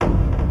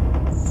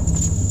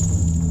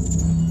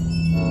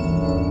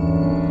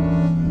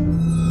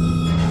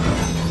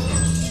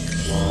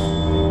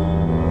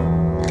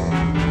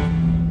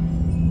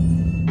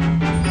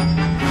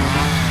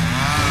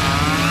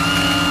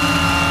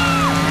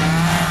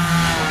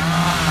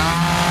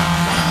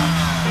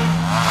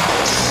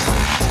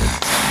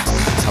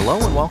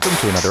Hello and welcome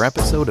to another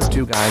episode of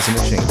Two Guys and a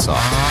Chainsaw.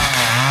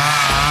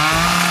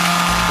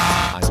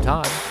 I'm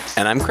Todd.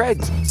 And I'm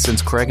Craig.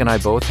 Since Craig and I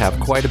both have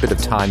quite a bit of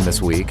time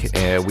this week,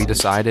 we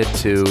decided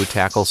to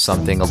tackle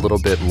something a little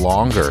bit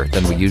longer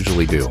than we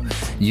usually do.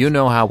 You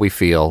know how we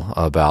feel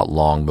about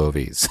long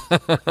movies.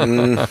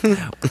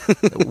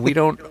 We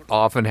don't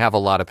often have a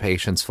lot of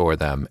patience for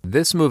them.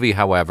 This movie,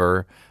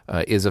 however,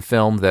 is a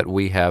film that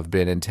we have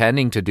been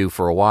intending to do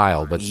for a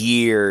while. But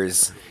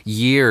Years,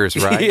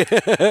 right?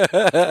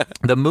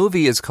 The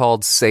movie is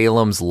called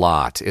Salem's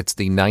Lot. It's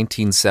the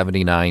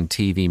 1979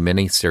 TV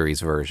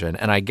miniseries version,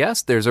 and I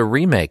guess there's a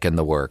remake in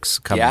the works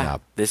coming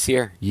up. This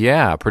year.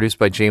 Yeah, produced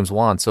by James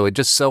Wan, so it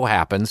just so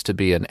happens to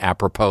be an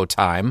apropos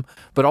time.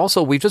 But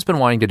also, we've just been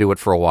wanting to do it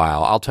for a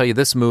while. I'll tell you,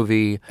 this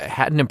movie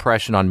had an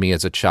impression on me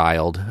as a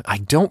child. I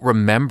don't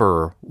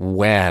remember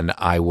when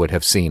I would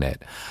have seen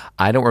it.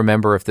 I don't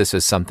remember if this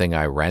is something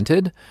I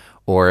rented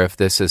or if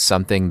this is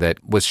something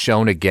that was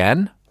shown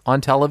again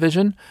on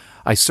television.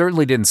 I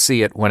certainly didn't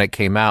see it when it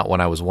came out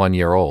when I was 1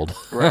 year old.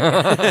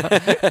 Right.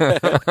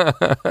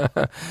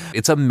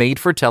 It's a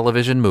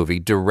made-for-television movie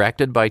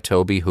directed by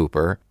Tobe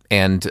Hooper,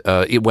 and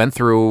it went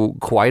through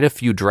quite a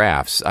few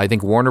drafts. I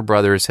think Warner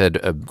Brothers had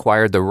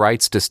acquired the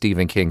rights to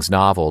Stephen King's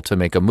novel to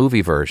make a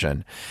movie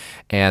version,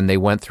 and they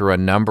went through a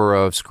number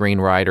of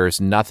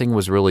screenwriters. Nothing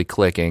was really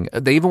clicking.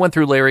 They even went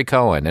through Larry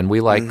Cohen, and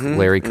we like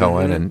Larry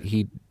Cohen, and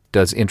he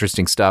does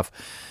interesting stuff.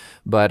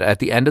 But at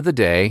the end of the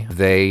day,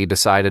 they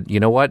decided, you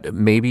know what,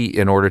 maybe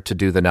in order to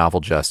do the novel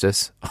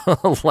justice,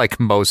 like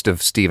most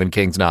of Stephen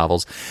King's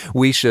novels,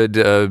 we should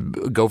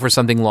go for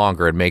something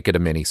longer and make it a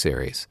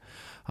miniseries.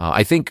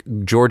 I think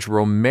George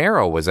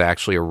Romero was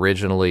actually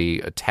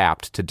originally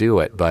tapped to do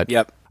it, but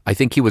I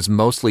think he was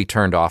mostly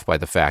turned off by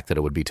the fact that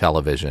it would be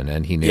television,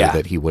 and he knew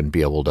that he wouldn't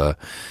be able to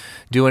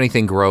do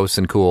anything gross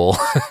and cool.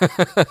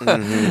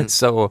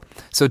 So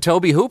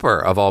Tobe Hooper,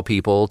 of all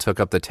people, took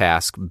up the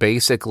task,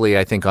 basically,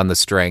 I think, on the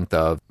strength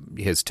of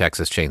his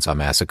Texas Chainsaw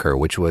Massacre,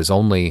 which was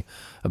only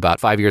about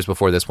 5 years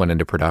before this went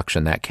into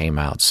production that came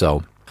out.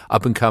 So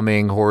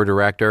up-and-coming horror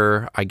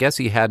director. I guess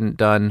he hadn't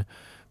done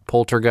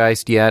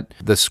Poltergeist yet.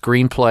 The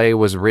screenplay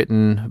was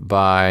written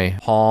by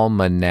Paul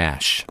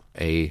Monash,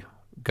 a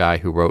guy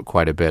who wrote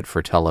quite a bit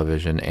for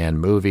television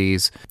and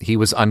movies. He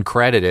was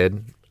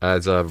uncredited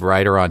as a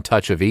writer on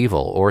Touch of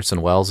Evil,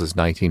 Orson Welles'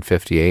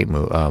 1958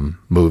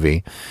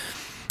 movie,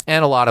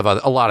 and a lot of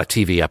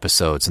TV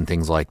episodes and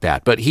things like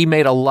that. But he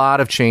made a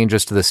lot of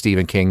changes to the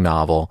Stephen King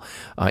novel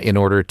in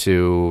order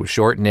to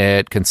shorten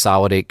it,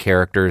 consolidate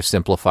characters,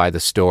 simplify the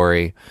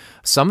story.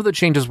 Some of the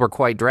changes were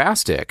quite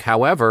drastic.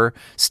 However,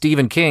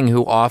 Stephen King,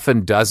 who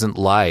often doesn't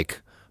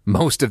like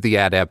most of the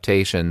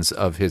adaptations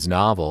of his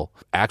novel,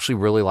 actually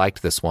really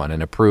liked this one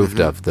and approved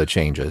of the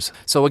changes.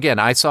 So again,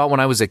 I saw it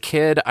when I was a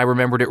kid. I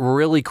remembered it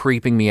really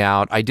creeping me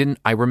out. I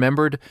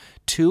remembered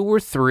 2 or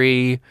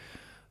 3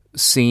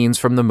 scenes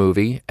from the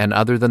movie, and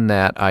other than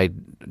that, I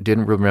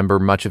didn't remember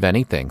much of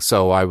anything.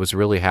 So I was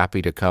really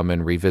happy to come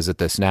and revisit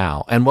this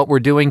now. And what we're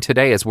doing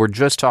today is we're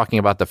just talking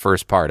about the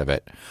first part of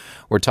it.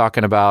 We're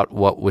talking about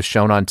what was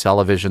shown on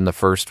television the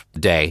first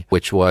day,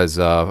 which was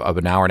of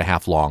an hour and a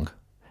half long.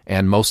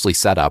 And mostly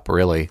set up,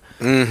 really.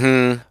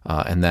 And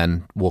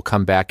then we'll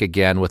come back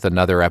again with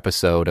another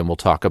episode, and we'll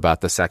talk about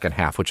the second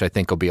half, which I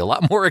think will be a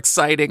lot more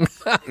exciting.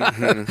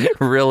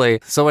 Really.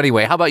 So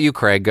anyway, how about you,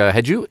 Craig?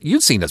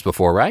 You'd seen this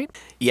before, right?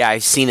 Yeah,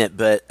 I've seen it,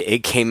 but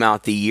it came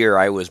out the year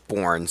I was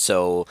born,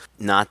 so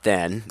not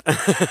then.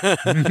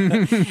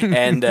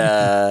 And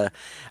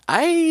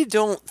I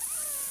don't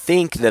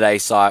think that I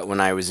saw it when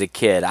I was a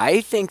kid.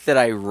 I think that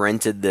I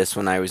rented this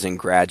when I was in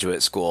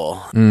graduate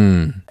school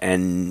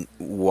and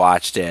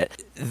watched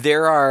it.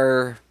 There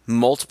are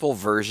multiple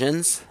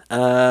versions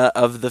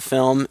of the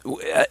film.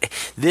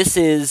 This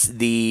is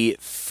the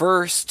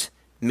first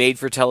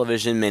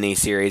made-for-television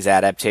miniseries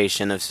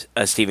adaptation of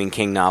a Stephen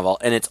King novel,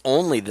 and it's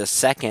only the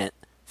second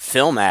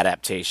film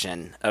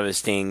adaptation of a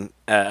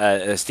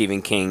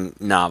Stephen King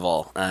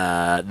novel,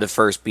 the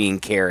first being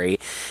Carrie,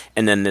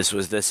 and then this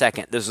was the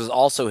second. This was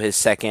also his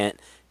second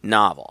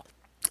novel.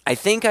 I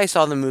think I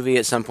saw the movie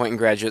at some point in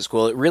graduate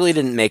school. It really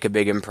didn't make a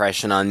big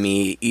impression on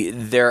me.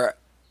 There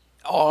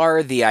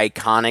are the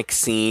iconic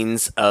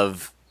scenes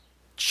of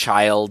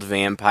child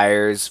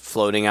vampires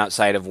floating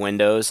outside of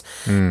windows.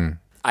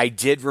 I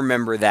did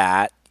remember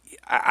that.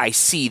 I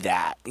see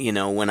that,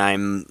 when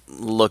I'm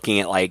looking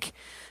at, like,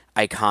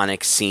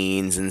 iconic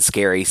scenes and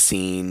scary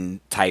scene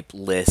type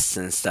lists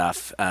and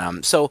stuff.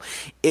 So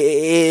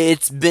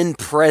it's been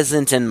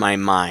present in my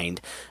mind.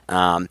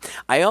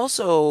 I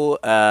also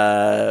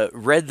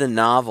read the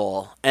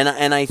novel,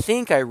 and I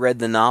think I read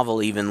the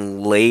novel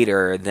even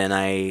later than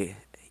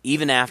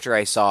even after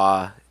I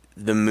saw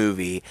the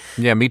movie.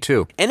 Yeah, me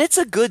too. And it's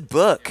a good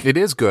book. It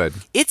is good.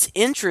 It's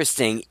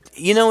interesting.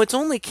 It's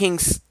only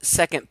King's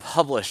second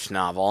published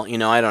novel.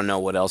 I don't know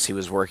what else he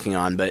was working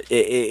on, but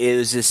it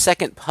was his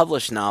second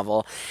published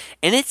novel,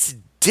 and it's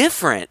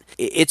different.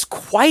 It's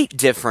quite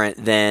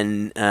different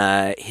than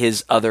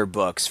his other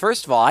books.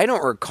 First of all, I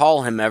don't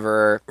recall him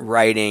ever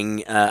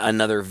writing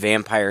another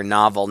vampire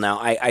novel. Now,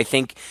 I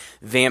think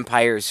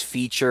vampires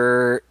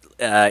feature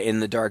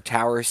in the Dark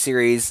Tower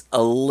series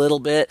a little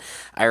bit.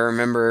 I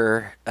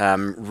remember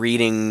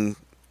reading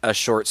a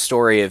short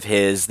story of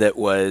his that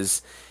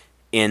was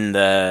in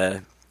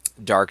the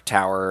Dark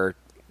Tower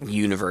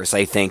universe.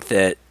 I think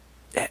that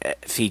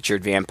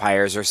featured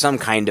vampires or some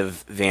kind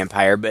of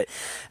vampire, but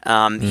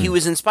he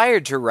was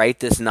inspired to write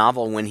this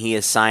novel when he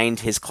assigned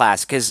his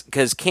class,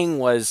 because King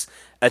was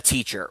a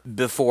teacher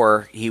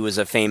before he was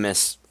a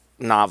famous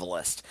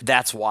novelist.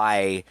 That's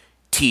why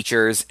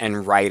teachers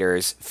and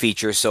writers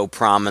feature so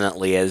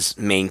prominently as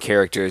main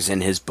characters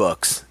in his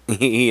books.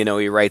 He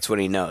writes what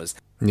he knows.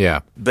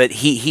 Yeah. But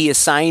he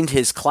assigned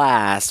his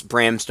class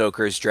Bram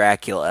Stoker's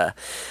Dracula,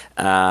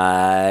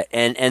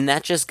 and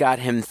that just got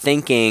him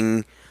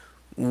thinking,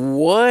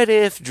 what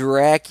if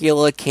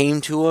Dracula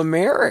came to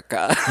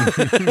America?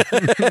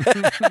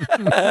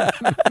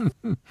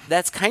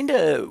 That's kind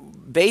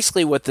of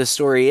basically what the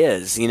story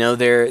is.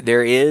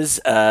 There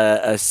is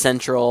a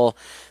central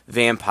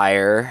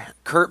vampire,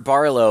 Kurt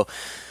Barlow,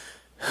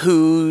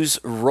 whose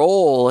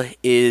role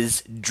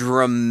is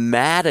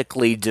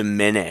dramatically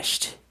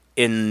diminished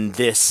in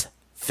this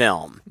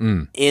film.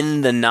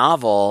 In the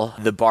novel,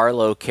 the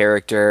Barlow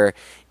character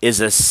is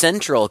a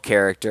central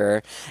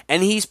character,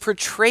 and he's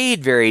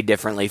portrayed very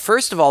differently.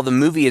 First of all, the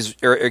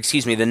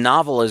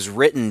novel is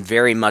written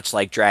very much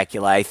like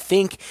Dracula. I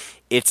think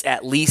it's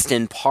at least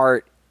in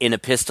part in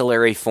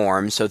epistolary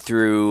form, so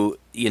through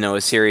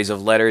a series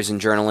of letters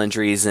and journal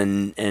entries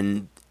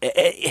and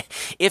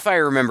if I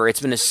remember, it's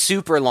been a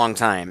super long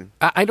time.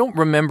 I don't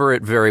remember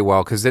it very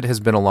well because it has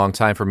been a long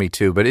time for me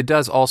too, but it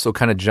does also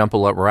kind of jump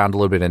around a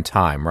little bit in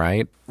time,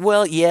 right?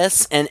 Well,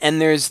 yes,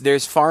 and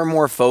there's far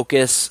more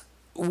focus,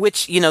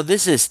 which,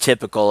 this is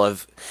typical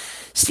of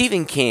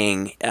Stephen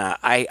King.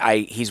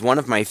 He's one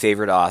of my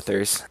favorite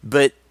authors,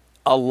 but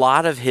a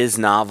lot of his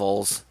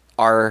novels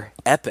are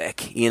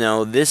epic.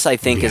 This I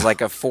think is like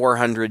a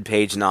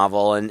 400-page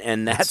novel,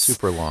 and that's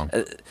super long.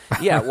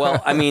 Yeah,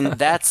 well, I mean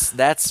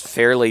that's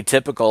fairly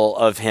typical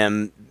of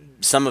him.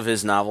 Some of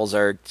his novels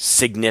are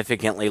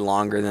significantly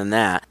longer than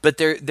that, but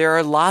there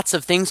are lots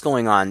of things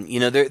going on.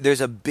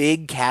 There's a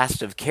big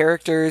cast of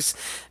characters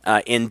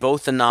in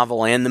both the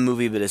novel and the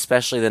movie, but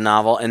especially the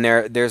novel, and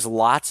there's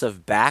lots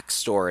of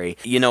backstory.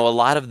 A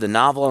lot of the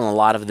novel and a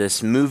lot of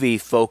this movie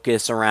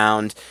focus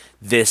around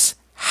this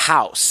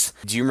house.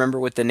 Do you remember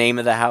what the name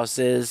of the house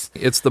is?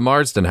 It's the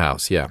Marsden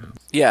House, yeah.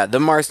 Yeah, the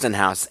Marsden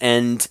House.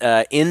 And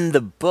in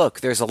the book,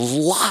 there's a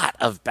lot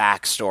of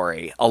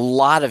backstory, a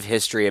lot of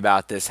history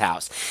about this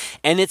house.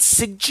 And it's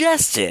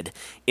suggested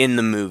in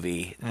the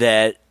movie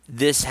that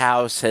this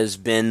house has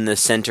been the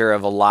center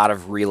of a lot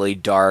of really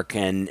dark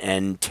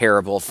and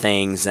terrible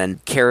things,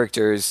 and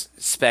characters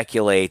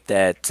speculate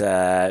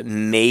that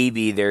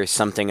maybe there's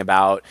something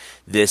about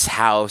this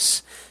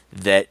house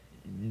that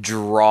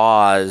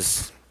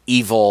draws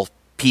evil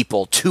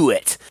people to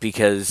it,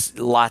 because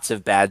lots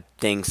of bad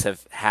things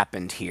have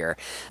happened here.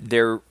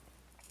 There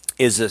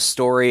is a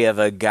story of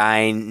a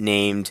guy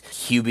named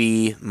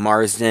Hubie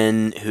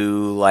Marsden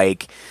who,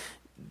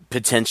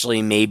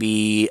 potentially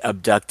maybe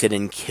abducted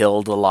and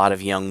killed a lot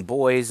of young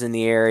boys in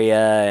the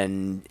area,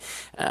 and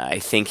I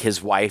think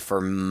his wife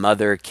or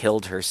mother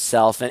killed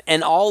herself,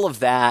 and all of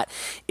that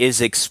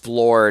is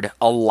explored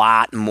a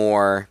lot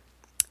more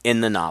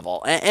in the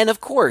novel. And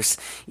of course,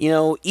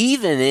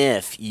 even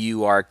if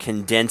you are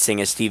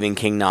condensing a Stephen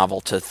King novel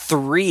to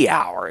 3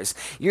 hours,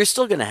 you're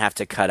still going to have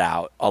to cut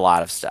out a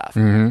lot of stuff.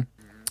 Mm-hmm.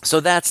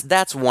 So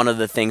that's one of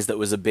the things that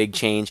was a big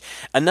change.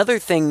 Another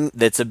thing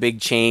that's a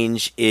big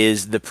change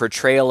is the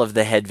portrayal of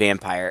the head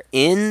vampire.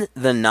 In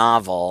the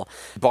novel,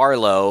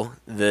 Barlow,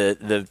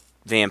 the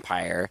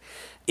vampire,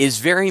 is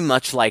very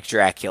much like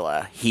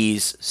Dracula.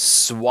 He's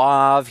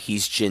suave,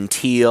 he's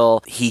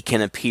genteel, he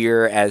can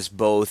appear as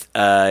both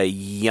a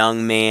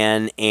young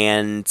man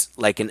and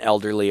like an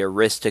elderly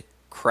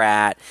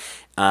aristocrat,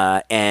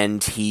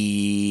 and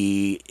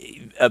he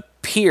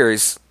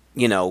appears,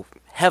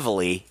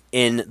 heavily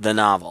in the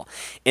novel.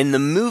 In the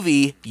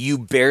movie, you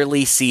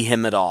barely see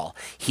him at all.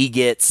 He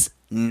gets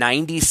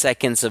 90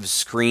 seconds of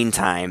screen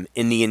time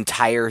in the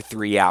entire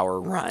 3-hour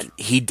run.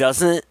 He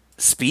doesn't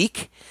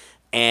speak,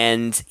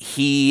 and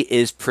he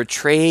is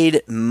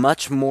portrayed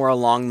much more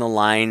along the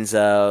lines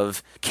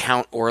of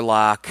Count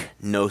Orlok,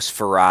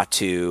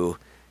 Nosferatu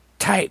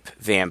type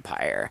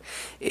vampire.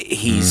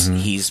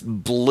 He's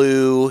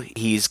blue,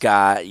 he's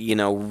got,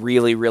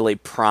 really, really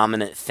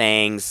prominent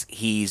fangs,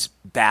 he's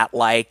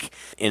bat-like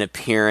in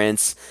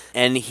appearance,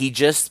 and he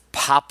just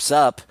pops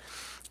up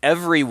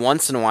every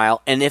once in a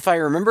while, and if I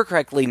remember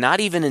correctly,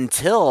 not even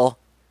until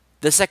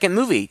the second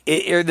movie,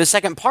 or the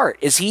second part.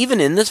 Is he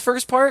even in this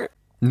first part?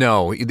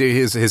 No,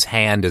 his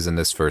hand is in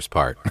this first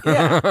part.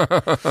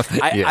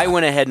 I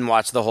went ahead and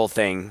watched the whole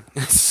thing,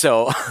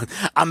 so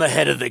I'm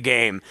ahead of the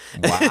game.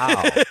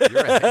 Wow,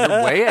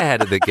 you're way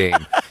ahead of the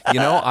game.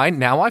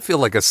 I feel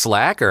like a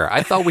slacker.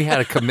 I thought we had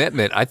a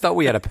commitment. I thought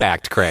we had a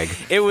pact, Craig.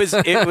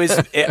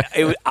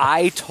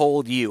 I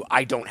told you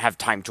I don't have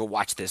time to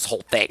watch this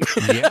whole thing.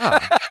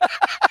 Yeah.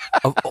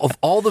 Of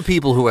all the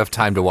people who have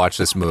time to watch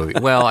this movie,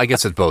 well, I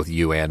guess it's both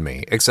you and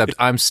me, except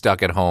I'm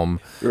stuck at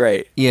home,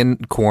 right, in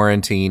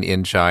quarantine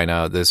in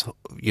China,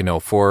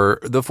 for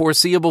the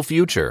foreseeable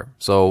future.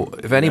 So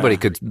if anybody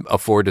could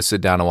afford to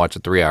sit down and watch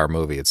a 3-hour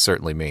movie, it's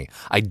certainly me.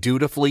 I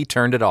dutifully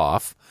turned it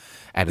off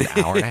at an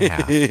hour and a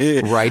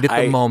half, right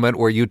at the moment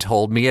where you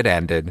told me it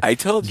ended. I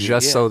told you,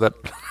 just so that.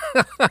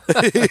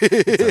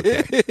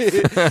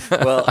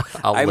 Well,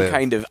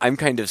 I'm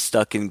kind of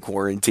stuck in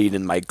quarantine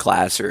in my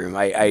classroom.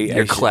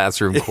 Your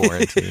classroom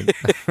quarantine.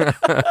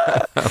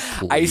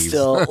 I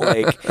still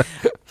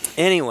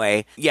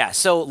Anyway, yeah.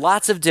 So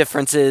lots of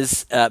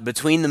differences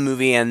between the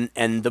movie and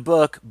the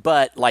book,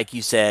 but like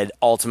you said,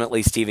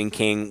 ultimately Stephen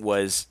King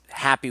was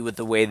happy with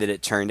the way that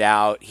it turned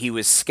out. He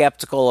was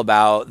skeptical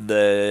about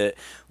the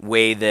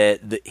way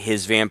that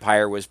his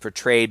vampire was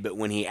portrayed, but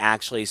when he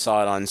actually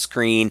saw it on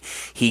screen,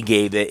 he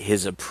gave it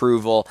his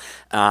approval.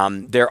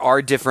 There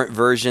are different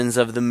versions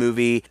of the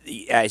movie.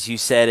 As you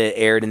said, it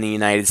aired in the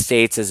United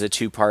States as a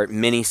 2-part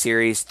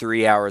miniseries,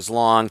 3 hours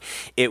long.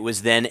 It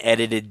was then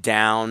edited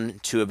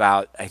down to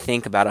about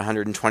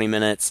 120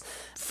 minutes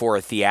for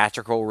a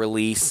theatrical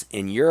release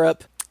in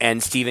Europe,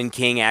 and Stephen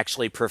King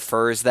actually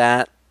prefers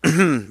that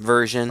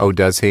version. Oh,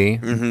 does he?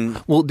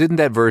 Mm-hmm. Well, didn't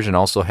that version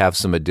also have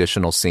some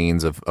additional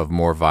scenes of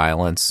more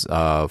violence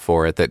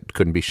for it that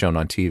couldn't be shown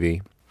on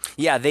TV?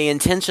 Yeah, they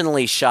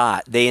intentionally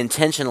shot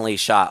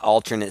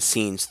alternate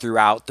scenes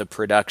throughout the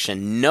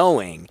production,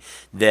 knowing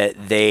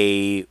that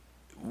they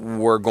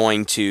were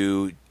going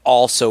to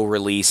also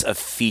release a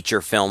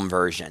feature film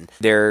version.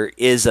 There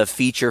is a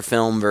feature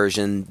film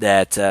version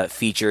that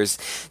features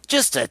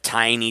just a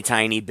tiny,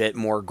 tiny bit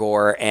more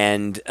gore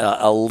and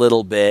a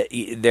little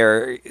bit.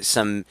 There are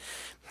some.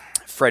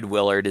 Fred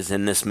Willard is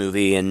in this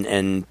movie,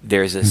 and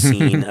there's a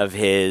scene of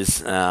his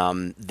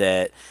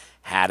that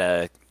had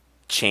a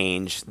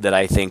change that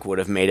I think would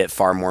have made it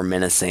far more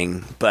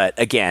menacing. But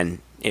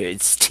again,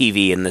 it's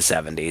TV in the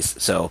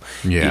 70s, so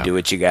you do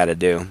what you got to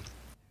do.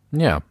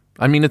 Yeah.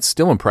 I mean, it's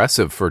still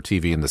impressive for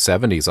TV in the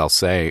 70s, I'll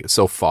say,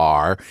 so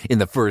far, in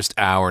the first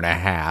hour and a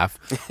half.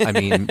 I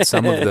mean,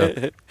 some of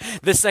the...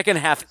 The second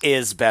half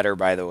is better,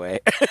 by the way.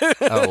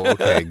 Oh,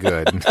 okay,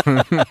 good.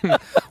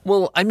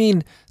 Well, I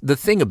mean, the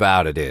thing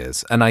about it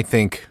is, and I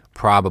think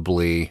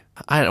probably,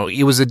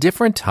 it was a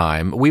different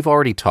time. We've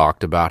already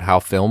talked about how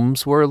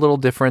films were a little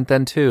different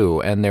then,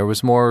 too, and there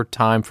was more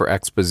time for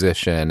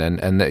exposition,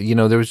 and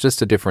there was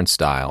just a different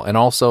style. And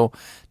also,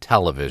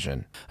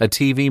 television. A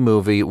TV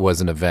movie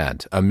was an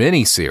event. A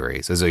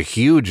miniseries is a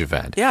huge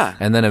event. Yeah.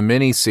 And then a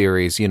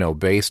miniseries,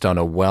 based on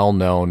a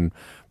well-known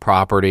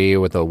property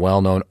with a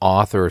well-known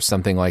author or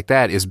something like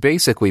that is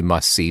basically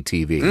must-see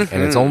TV,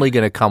 and it's only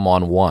going to come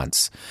on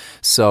once.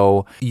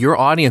 So your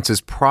audience is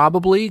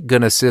probably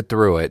going to sit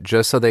through it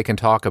just so they can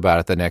talk about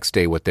it the next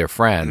day with their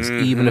friends,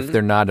 even if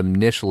they're not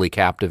initially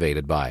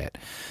captivated by it.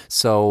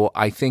 So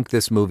I think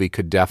this movie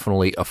could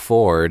definitely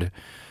afford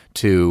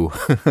to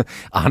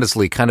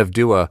honestly kind of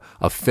do a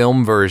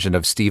film version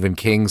of Stephen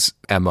King's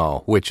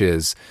MO, which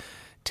is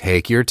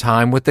take your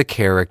time with the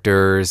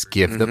characters,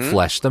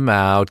 flesh them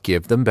out,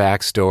 give them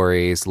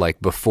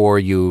backstories, before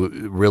you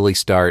really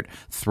start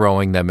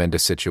throwing them into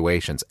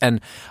situations. And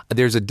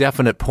there's a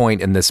definite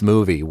point in this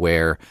movie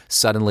where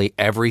suddenly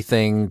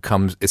everything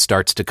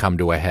starts to come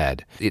to a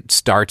head. It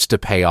starts to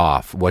pay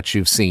off what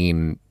you've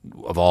seen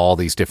of all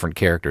these different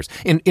characters.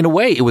 In a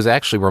way, it was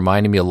actually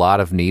reminding me a lot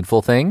of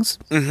Needful Things,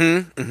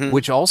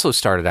 which also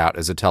started out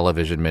as a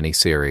television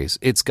miniseries.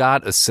 It's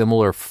got a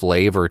similar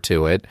flavor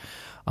to it.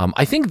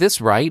 I think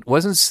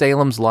wasn't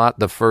Salem's Lot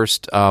the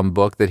first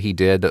book that he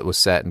did that was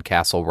set in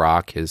Castle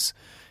Rock, his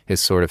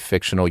sort of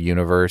fictional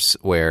universe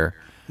where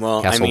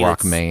Castle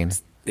Rock, Maine.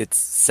 It's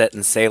set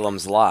in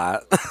Salem's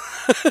Lot.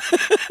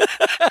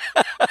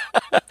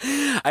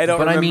 I don't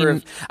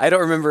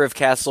remember if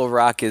Castle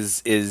Rock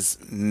is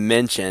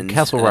mentioned.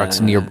 Castle Rock's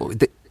near.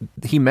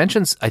 He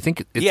mentions. I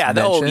think. It's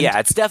mentioned.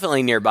 It's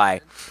definitely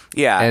nearby.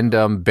 Yeah,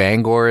 and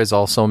Bangor is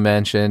also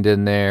mentioned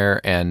in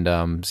there, and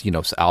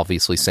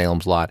obviously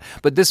Salem's Lot.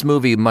 But this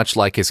movie, much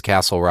like his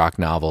Castle Rock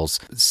novels,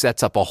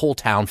 sets up a whole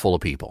town full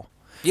of people.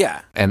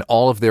 Yeah. And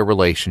all of their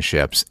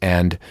relationships.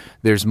 And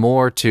there's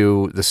more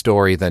to the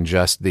story than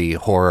just the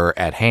horror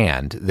at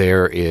hand.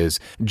 There is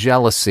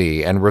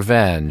jealousy and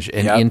revenge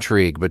and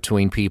intrigue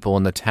between people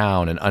in the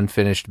town and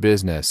unfinished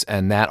business.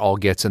 And that all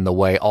gets in the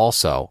way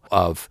also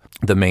of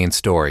the main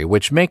story,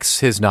 which makes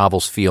his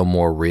novels feel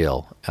more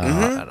real.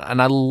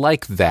 And I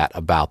like that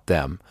about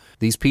them.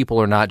 These people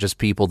are not just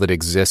people that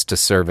exist to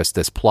service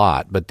this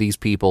plot, but these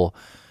people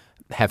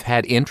have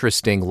had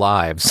interesting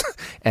lives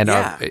and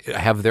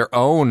have their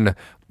own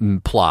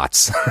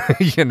plots,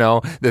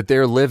 that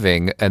they're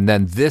living, and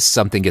then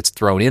something gets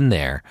thrown in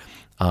there.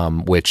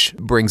 which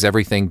brings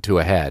everything to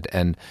a head.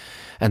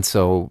 And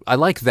so I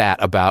like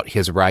that about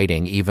his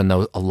writing, even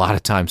though a lot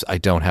of times I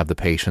don't have the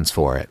patience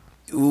for it.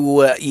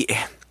 Well,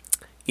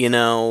 you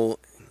know,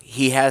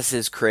 he has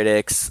his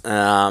critics.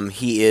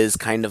 He is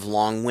kind of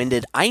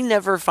long-winded. I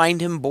never find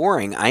him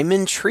boring. I'm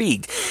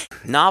intrigued.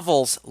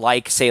 Novels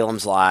like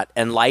Salem's Lot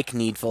and like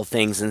Needful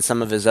Things and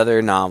some of his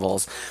other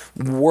novels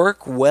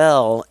work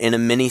well in a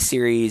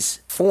miniseries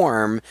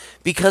form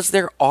because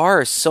there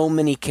are so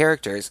many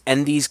characters,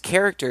 and these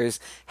characters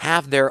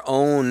have their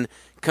own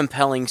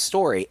compelling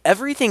story.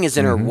 Everything is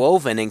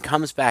interwoven and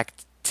comes back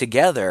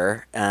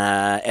together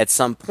at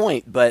some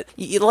point, but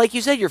like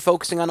you said, you're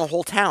focusing on a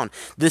whole town.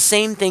 The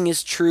same thing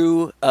is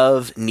true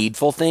of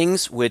Needful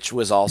Things, which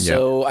was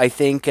also, I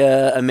think,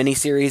 a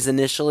miniseries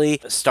initially,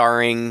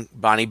 starring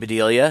Bonnie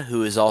Bedelia,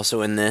 who is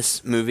also in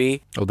this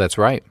movie. Oh, that's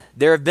right.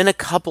 There have been a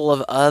couple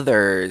of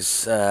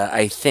others,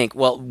 I think.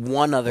 Well,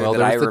 one other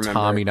that I remember.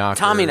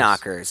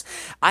 Tommyknockers.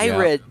 I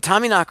read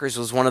Tommyknockers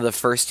was one of the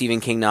first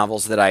Stephen King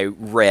novels that I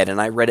read, and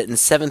I read it in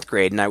 7th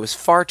grade, and I was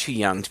far too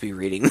young to be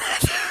reading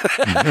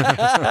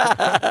that.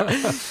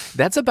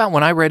 That's about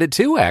when I read it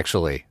too,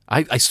 actually.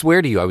 I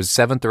swear to you, I was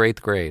 7th or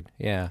 8th grade.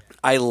 Yeah.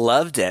 I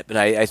loved it, but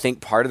I think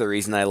part of the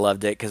reason I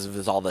loved it because it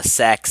was all the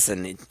sex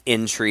and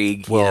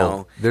intrigue. Well, you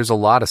know, there's a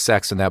lot of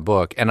sex in that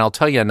book, and I'll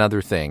tell you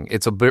another thing.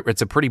 It's a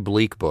pretty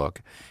bleak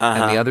book,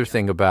 and the other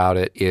thing about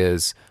it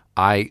is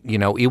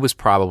it was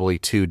probably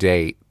to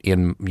date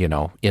in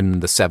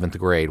the 7th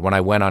grade when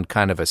I went on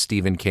kind of a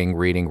Stephen King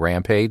reading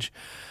rampage.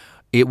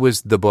 It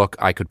was the book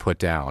I could put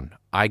down.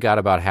 I got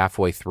about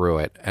halfway through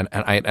it, and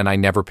I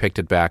never picked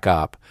it back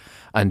up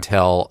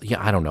until,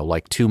 I don't know,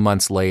 like 2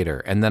 months later.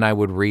 And then I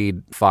would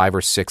read 5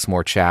 or 6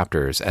 more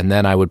chapters, and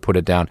then I would put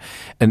it down.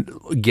 And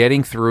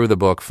getting through the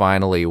book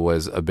finally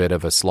was a bit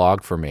of a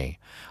slog for me.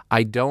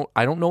 I don't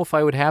know if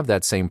I would have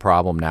that same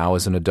problem now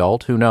as an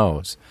adult. Who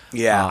knows?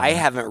 Yeah, I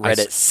haven't read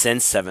it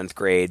since 7th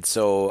grade,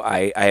 so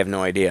I have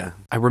no idea.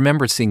 I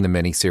remember seeing the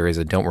miniseries.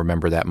 I don't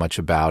remember that much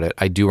about it.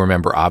 I do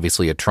remember,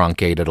 obviously, it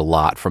truncated a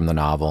lot from the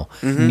novel.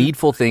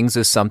 Needful Things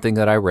is something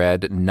that I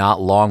read not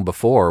long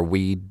before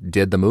we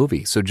did the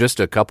movie, so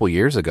just a couple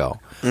years ago.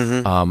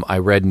 I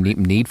read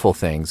Needful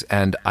Things,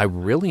 and I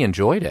really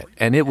enjoyed it.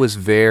 And it was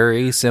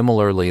very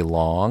similarly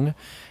long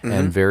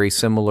and very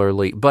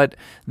similarly, but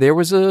there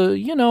was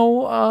the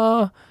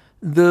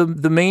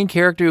main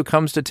character who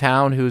comes to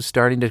town who's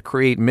starting to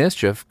create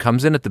mischief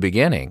comes in at the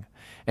beginning,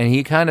 and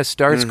he kind of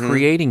starts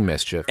creating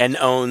mischief and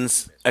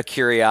owns a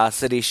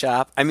curiosity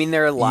shop. I mean,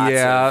 there are lots.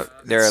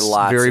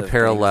 Very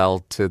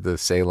parallel to the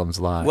Salem's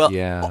Lot.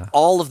 Well,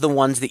 all of the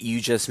ones that you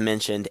just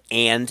mentioned,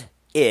 and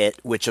It,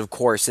 which of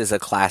course is a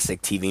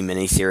classic TV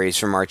miniseries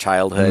from our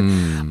childhood.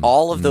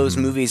 All of those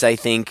movies, I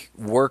think,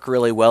 work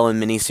really well in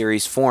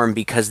miniseries form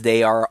because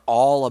they are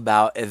all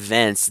about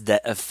events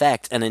that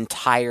affect an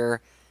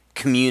entire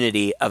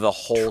community of a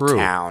whole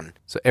town.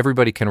 So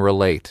everybody can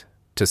relate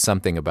to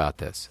something about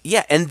this.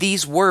 Yeah, and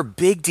these were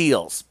big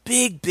deals,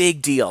 big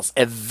deals,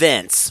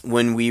 events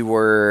when we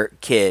were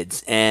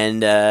kids,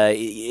 and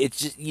you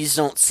just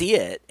don't see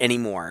it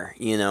anymore,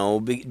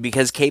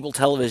 because cable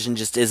television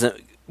just isn't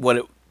what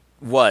it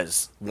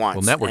was once.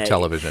 Well, network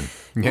television,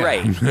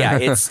 right? Yeah,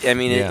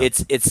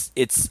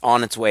 it's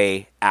on its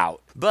way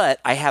out. But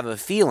I have a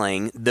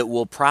feeling that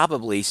we'll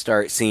probably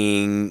start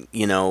seeing,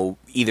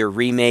 either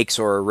remakes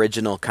or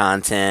original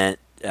content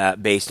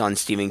based on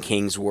Stephen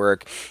King's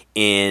work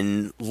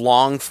in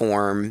long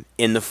form,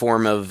 in the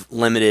form of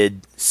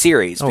limited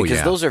series,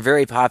 because those are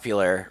very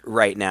popular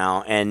right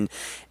now, and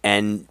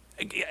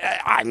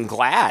I'm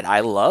glad.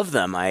 I love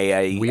them.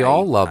 We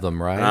all love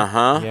them,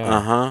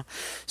 right?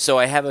 So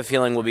I have a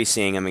feeling we'll be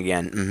seeing them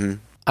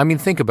again. I mean,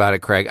 think about it,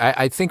 Craig.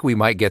 I think we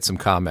might get some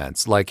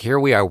comments. Like, here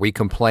we are. We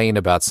complain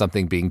about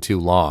something being too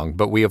long,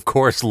 but we, of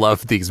course,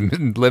 love these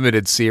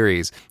limited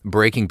series.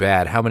 Breaking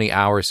Bad, how many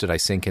hours did I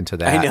sink into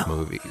that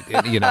movie?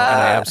 And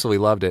I absolutely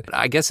loved it.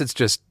 I guess it's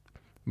just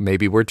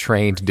maybe we're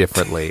trained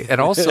different,ly. And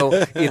also,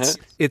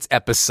 it's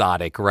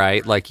episodic,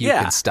 right? Like, you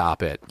can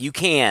stop it. You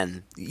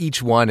can.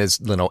 Each one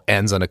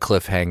ends on a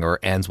cliffhanger,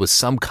 ends with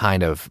some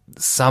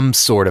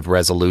sort of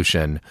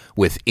resolution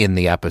within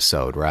the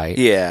episode, right?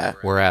 Yeah.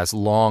 Whereas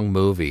long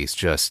movies,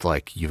 just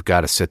like, you've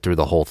got to sit through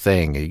the whole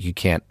thing. You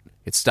can't.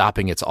 It's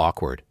stopping. It's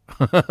awkward.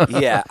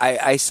 Yeah,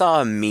 I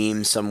saw a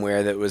meme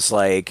somewhere that was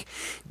like,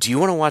 do you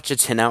want to watch a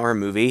 10-hour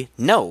movie?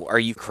 No. Are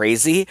you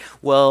crazy?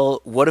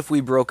 Well, what if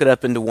we broke it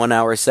up into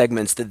 1-hour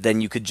segments that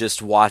then you could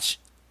just watch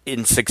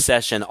in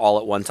succession all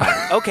at one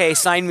time? Okay,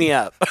 sign me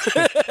up.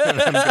 I'm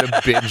going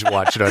to binge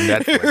watch it on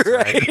Netflix,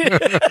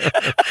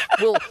 right?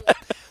 Well,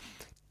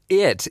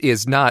 It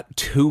is not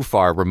too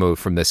far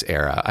removed from this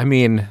era. I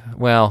mean,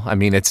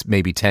 it's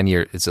maybe 10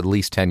 years, it's at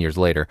least 10 years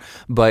later,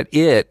 but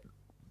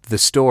the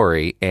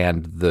story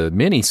and the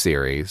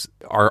miniseries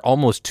are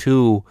almost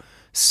two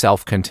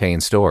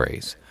self-contained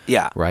stories.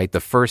 Yeah. Right? The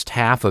first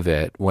half of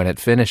it, when it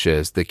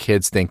finishes, the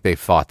kids think they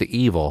fought the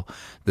evil.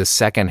 The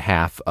second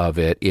half of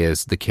it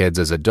is the kids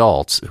as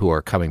adults who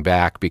are coming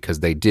back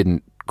because they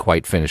didn't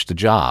quite finish the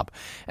job.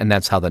 And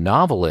that's how the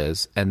novel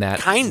is, and that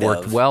Kind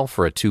worked of. well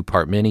for a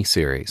 2-part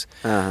miniseries.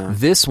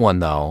 This one,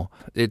 though,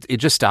 it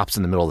just stops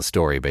in the middle of the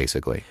story,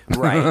 basically.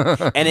 Right.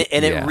 And it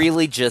Yeah.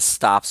 really just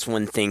stops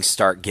when things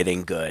start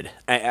getting good.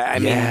 I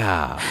mean,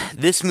 Yeah.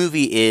 this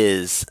movie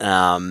is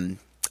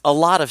a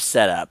lot of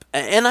setup,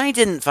 and I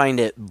didn't find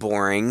it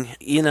boring.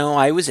 You know,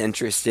 I was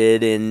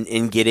interested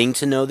in getting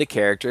to know the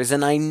characters,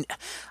 and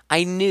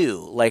I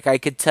knew, like I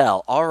could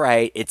tell, all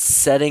right, it's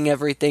setting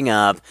everything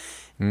up.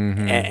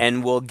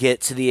 And we'll get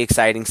to the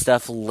exciting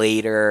stuff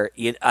later.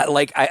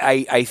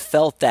 I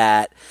felt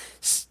that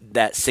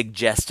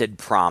suggested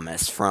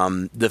promise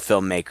from the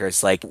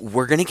filmmakers, like,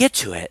 we're gonna get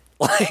to it.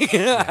 Like,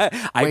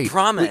 I Wait,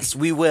 promise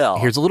we will.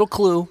 Here's a little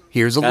clue.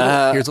 Here's a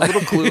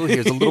little clue.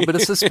 Here's a little bit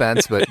of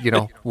suspense. But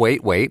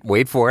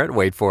wait for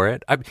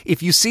it.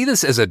 If you see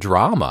this as a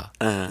drama,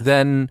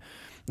 then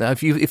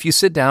if you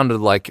sit down to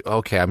like,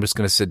 okay, I'm just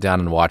going to sit down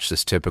and watch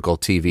this typical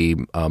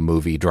TV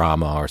movie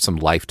drama or some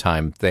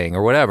Lifetime thing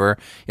or whatever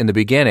in the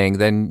beginning,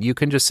 then you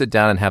can just sit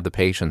down and have the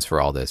patience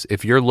for all this.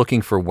 If you're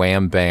looking for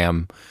wham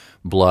bam,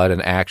 blood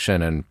and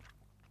action and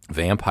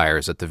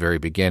vampires at the very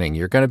beginning,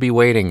 you're going to be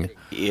waiting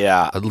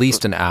at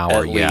least an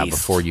hour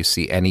before you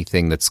see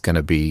anything that's going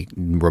to be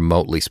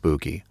remotely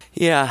spooky.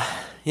 Yeah,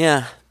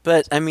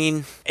 but I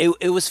mean,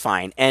 it was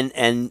fine,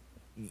 and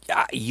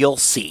you'll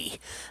see.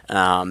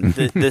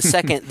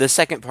 The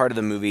second part of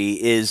the movie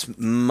is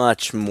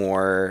much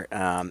more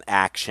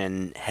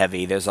action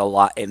heavy. There's a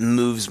lot. It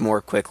moves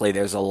more quickly.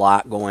 There's a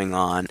lot going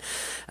on.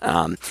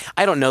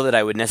 I don't know that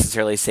I would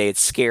necessarily say it's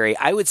scary.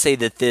 I would say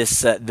that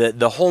this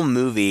the whole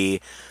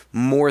movie,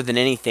 more than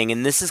anything,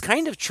 and this is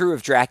kind of true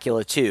of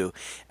Dracula too,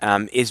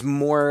 is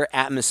more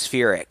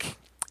atmospheric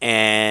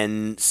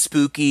and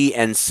spooky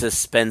and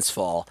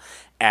suspenseful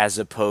as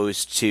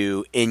opposed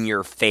to in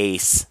your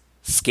face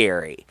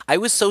scary. I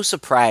was so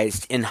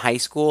surprised in high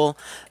school.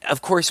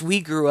 Of course, we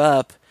grew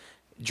up,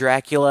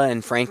 Dracula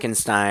and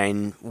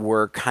Frankenstein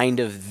were kind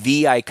of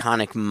the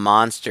iconic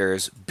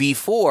monsters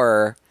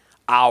before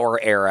our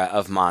era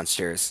of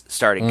monsters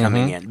started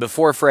coming in.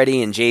 Before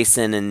Freddy and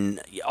Jason and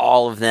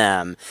all of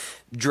them,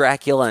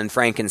 Dracula and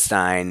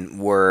Frankenstein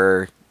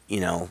were,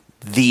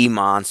 the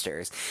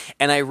monsters.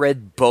 And I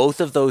read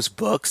both of those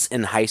books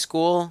in high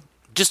school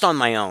just on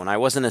my own. I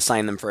wasn't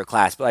assigned them for a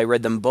class, but I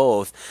read them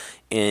both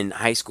in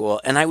high school,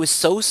 and I was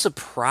so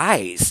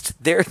surprised.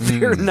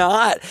 They're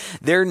not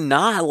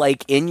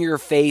like in your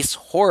face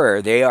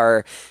horror. They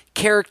are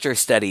character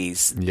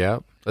studies.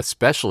 Yep,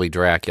 especially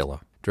Dracula.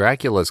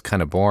 Dracula's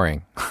kind of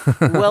boring.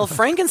 Well,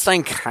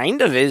 Frankenstein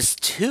kind of is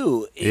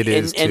too. It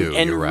is too.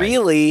 And you're right.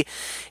 really,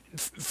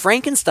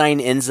 Frankenstein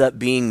ends up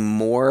being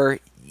more.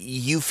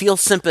 You feel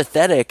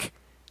sympathetic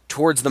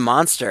towards the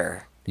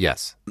monster.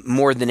 Yes.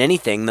 More than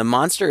anything, the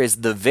monster is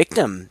the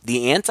victim,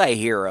 the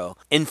anti-hero.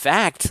 In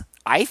fact,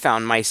 I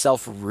found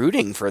myself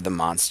rooting for the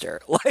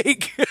monster.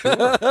 Like,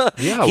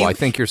 yeah, well, I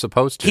think you're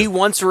supposed to. He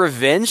wants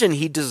revenge and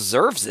he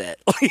deserves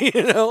it.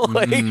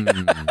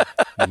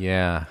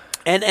 Yeah.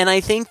 And I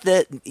think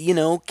that,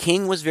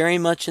 King was very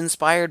much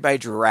inspired by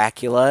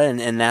Dracula,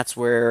 and that's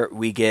where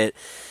we get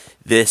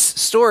this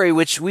story,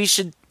 which we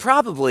should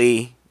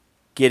probably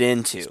get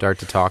into. Start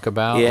to talk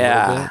about a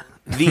little bit.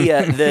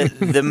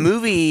 The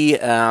movie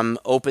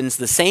opens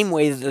the same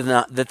way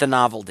that the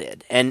novel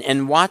did,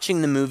 and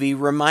watching the movie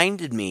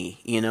reminded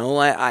me.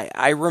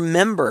 I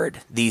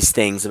remembered these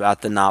things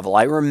about the novel.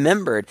 I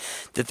remembered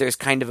that there's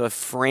kind of a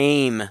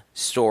frame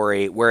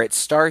story where it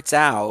starts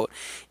out.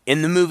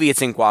 In the movie,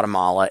 it's in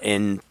Guatemala.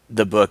 In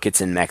the book,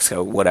 it's in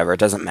Mexico. Whatever, it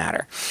doesn't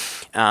matter.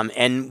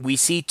 And we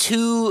see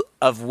two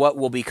of what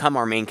will become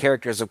our main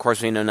characters. Of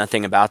course, we know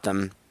nothing about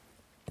them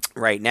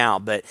right now,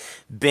 but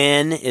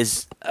Ben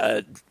is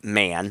a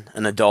man,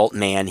 an adult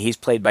man. He's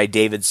played by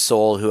David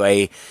Soul, who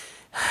I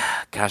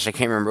can't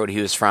remember what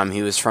he was from.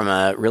 He was from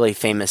a really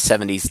famous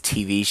 70s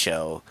TV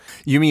show.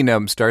 You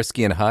mean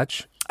Starsky and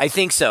Hutch? I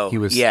think so. He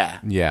was,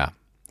 yeah.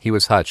 He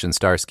was Hutch in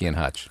Starsky and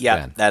Hutch.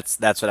 Yeah, Ben. that's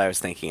what I was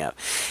thinking of.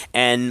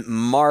 And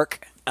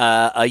Mark,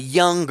 a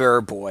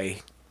younger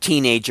boy,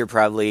 teenager,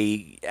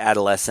 probably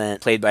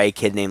adolescent, played by a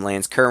kid named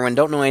Lance Kerwin.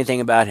 Don't know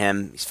anything about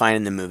him. He's fine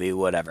in the movie,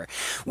 whatever.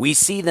 We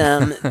see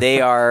them.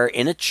 They are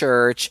in a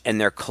church, and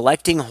they're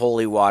collecting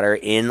holy water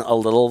in a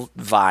little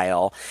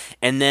vial.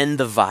 And then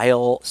the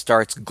vial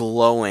starts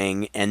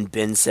glowing, and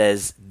Ben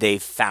says, "They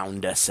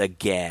found us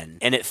again."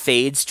 And it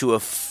fades to a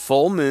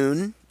full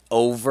moon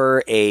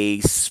over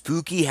a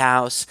spooky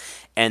house,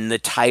 and the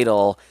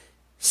title,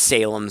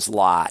 Salem's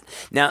Lot.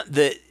 Now,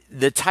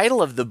 the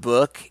title of the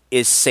book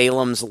is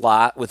Salem's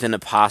Lot with an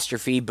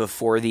apostrophe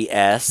before the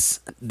S,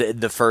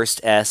 the first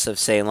S of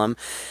Salem,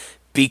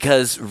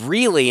 because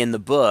really in the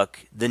book,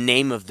 the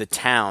name of the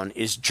town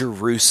is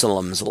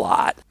Jerusalem's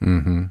Lot.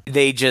 Mm-hmm.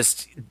 They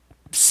just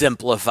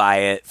simplify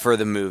it for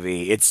the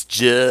movie. It's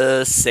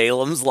just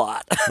Salem's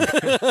Lot.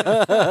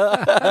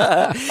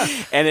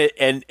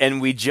 And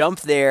we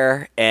jump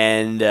there,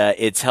 and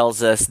it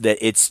tells us that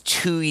it's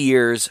 2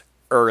 years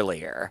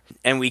earlier.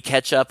 And we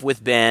catch up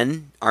with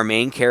Ben, our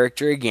main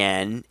character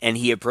again, and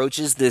he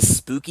approaches this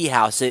spooky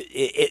house.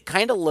 It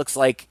kind of looks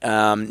like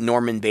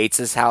Norman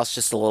Bates' house,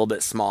 just a little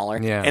bit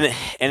smaller. Yeah,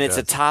 and it's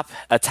atop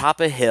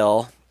a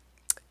hill.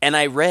 And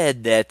I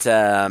read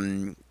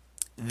that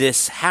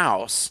this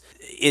house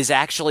is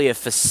actually a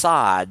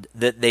facade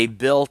that they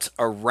built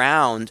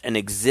around an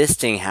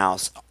existing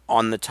house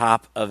on the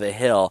top of a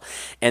hill,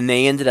 and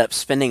they ended up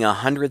spending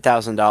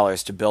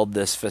 $100,000 to build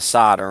this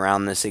facade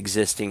around this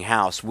existing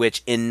house,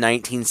 which in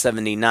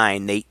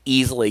 1979 they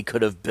easily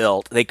could have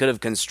built. They could have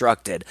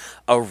constructed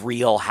a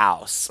real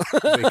house.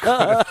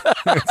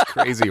 It's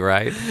crazy,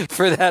 right?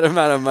 For that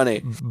amount of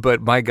money.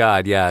 But my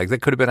God, yeah,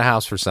 that could have been a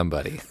house for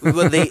somebody.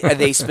 Well,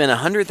 they spent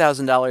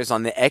 $100,000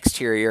 on the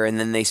exterior, and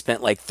then they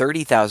spent like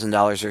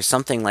 $30,000 or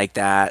something like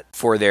that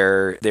for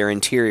their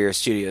interior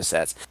studio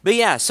sets. But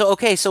yeah, so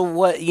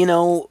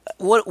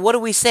what do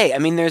we say? I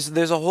mean, there's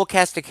a whole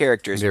cast of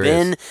characters.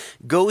 Ben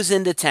goes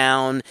into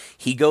town.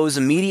 He goes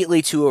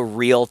immediately to a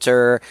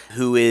realtor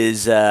who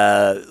is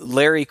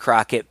Larry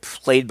Crockett,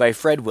 played by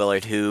Fred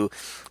Willard, who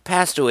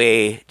passed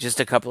away just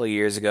a couple of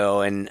years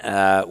ago, and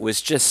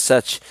was just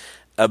such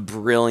a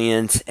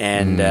brilliant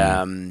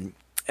and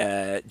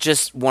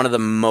just one of the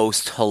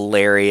most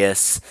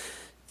hilarious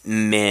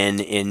men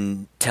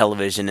in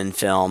television and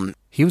film.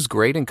 He was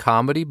great in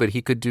comedy, but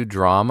he could do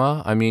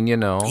drama. I mean,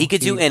 he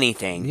could do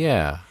anything.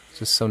 Yeah,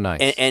 just so nice.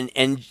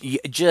 And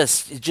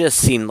just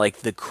seemed like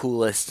the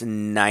coolest,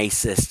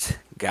 nicest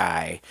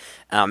guy.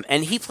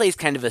 And he plays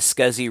kind of a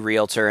scuzzy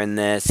realtor in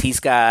this.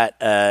 He's got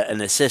an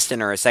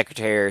assistant or a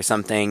secretary or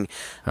something.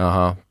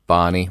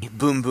 Bonnie.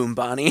 Boom Boom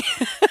Bonnie.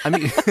 I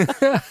mean,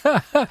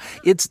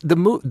 it's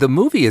the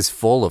movie is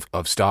full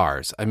of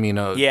stars. I mean,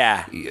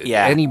 yeah.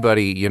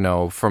 Anybody,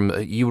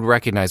 you would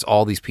recognize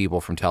all these people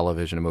from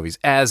television and movies,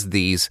 as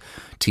these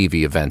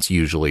TV events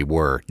usually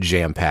were,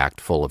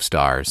 jam-packed full of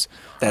stars.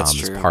 That's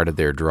true. As part of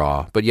their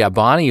draw. But yeah,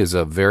 Bonnie is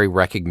a very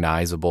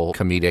recognizable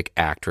comedic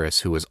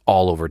actress who was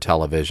all over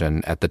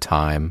television at the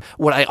time.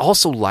 What I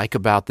also like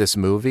about this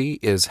movie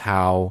is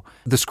how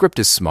the script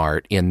is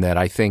smart, in that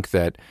I think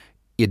that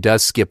it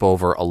does skip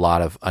over a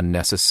lot of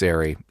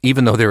unnecessary,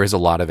 even though there is a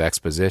lot of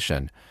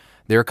exposition.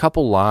 There are a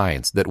couple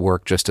lines that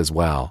work just as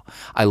well.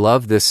 I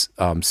love this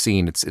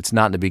scene. It's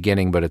not in the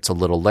beginning, but it's a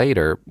little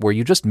later, where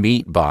you just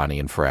meet Bonnie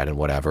and Fred and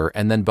whatever,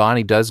 and then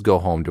Bonnie does go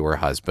home to her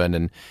husband,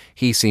 and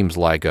he seems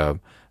like a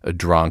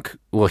drunk.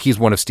 Well, he's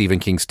one of Stephen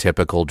King's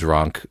typical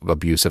drunk,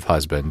 abusive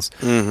husbands.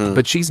 Mm-hmm.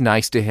 But she's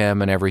nice to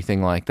him and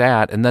everything like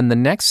that. And then the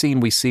next scene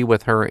we see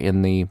with her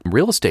in the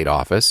real estate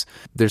office,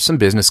 there's some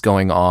business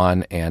going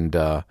on,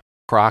 and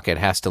Crockett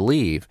has to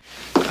leave.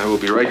 I will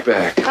be right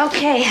back.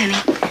 Okay, honey.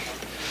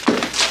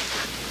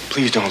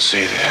 Please don't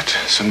say that.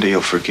 Someday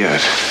you'll forget.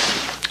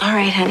 All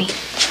right, honey.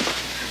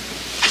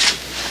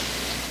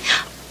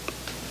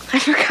 I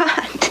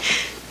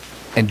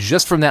forgot. And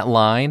just from that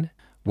line,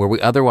 where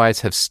we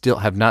otherwise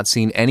have not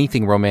seen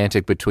anything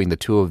romantic between the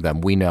two of them,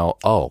 we know,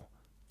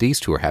 these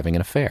two are having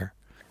an affair.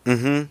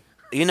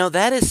 Mm-hmm.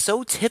 That is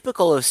so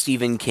typical of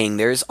Stephen King.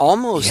 There's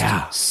almost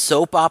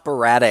soap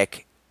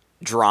operatic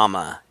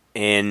drama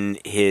in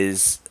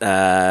his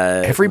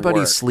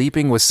everybody's work.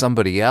 Sleeping with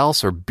somebody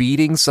else, or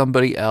beating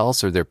somebody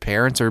else, or their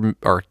parents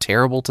are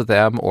terrible to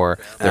them, or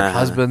their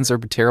husbands are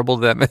terrible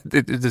to them.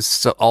 It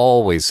is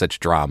always such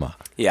drama.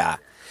 Yeah.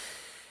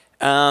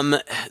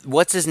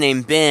 What's his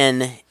name?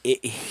 Ben,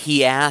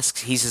 he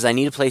says, I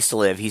need a place to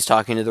live. He's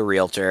talking to the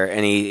realtor, and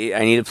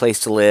I need a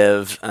place to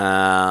live.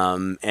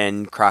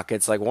 And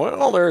Crockett's like,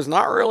 well, there's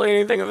not really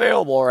anything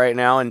available right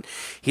now. And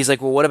he's like,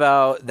 well, what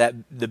about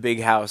the big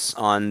house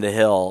on the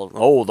hill?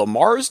 Oh, the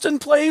Marsden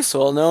place?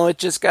 Well, no, it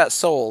just got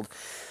sold.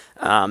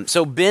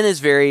 So Ben is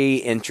very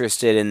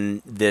interested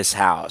in this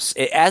house.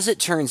 As it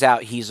turns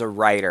out, he's a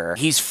writer.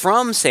 He's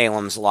from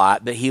Salem's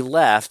Lot, but he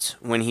left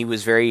when he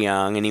was very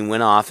young, and he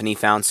went off and he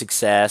found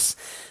success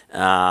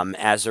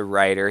as a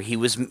writer. He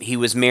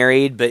was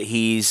married, but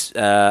he's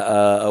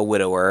a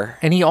widower.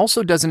 And he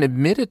also doesn't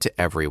admit it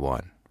to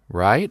everyone,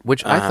 right?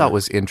 Which I thought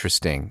was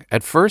interesting.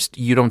 At first,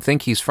 you don't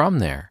think he's from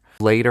there.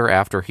 Later,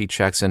 after he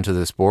checks into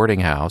this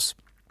boarding house,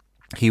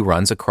 he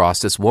runs across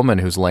this woman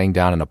who's laying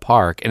down in a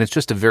park, and it's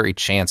just a very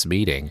chance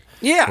meeting.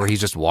 Yeah. Where he's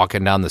just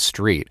walking down the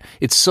street.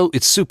 It's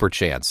super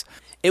chance.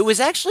 It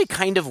was actually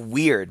kind of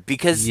weird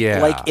because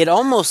it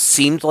almost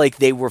seemed like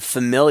they were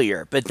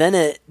familiar, but then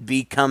it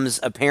becomes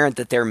apparent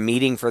that they're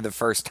meeting for the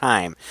first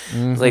time.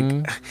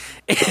 Mm-hmm.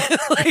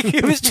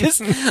 It was just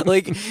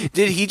like,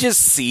 did he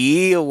just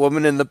see a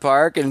woman in the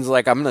park and was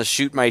like, I'm going to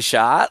shoot my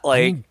shot?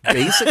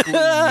 Basically,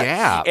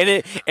 yeah.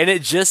 And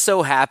it just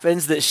so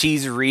happens that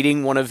she's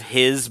reading one of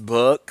his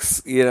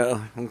books,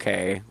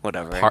 okay,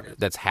 whatever.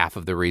 That's half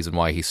of the reason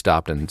why he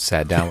stopped and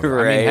sat down with her.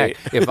 Right. I mean,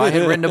 heck, if I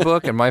had written a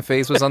book and my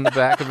face was on the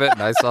back of it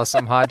and I saw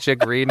some hot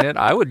chick reading it,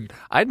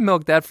 I'd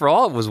milk that for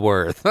all it was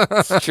worth.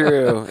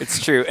 It's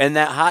true. And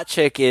that hot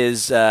chick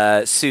is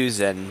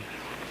Susan.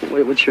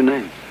 Wait, what's your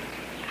name?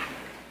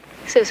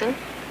 Susan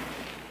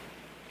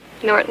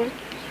Norton.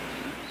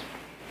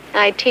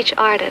 I teach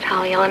art at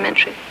Holly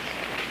Elementary.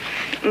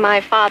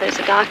 My father's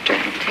a doctor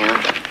in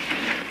town.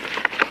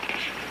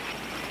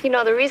 You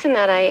know, the reason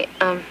that I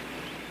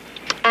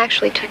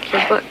actually took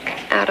your book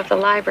out of the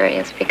library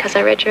is because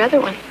I read your other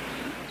one.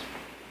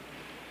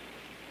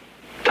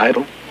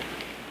 Title?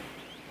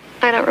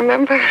 I don't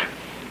remember.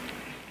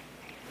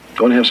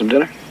 Going to have some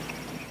dinner?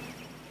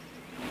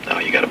 No,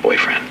 you got a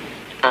boyfriend.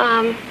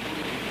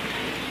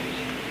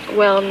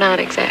 Well, not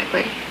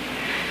exactly.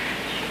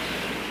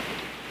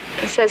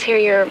 It says here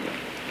you're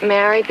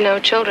married, no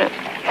children.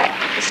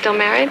 You still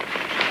married?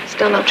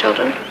 Still no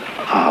children?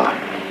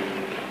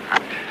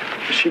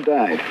 She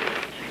died.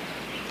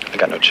 I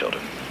got no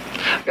children.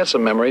 I got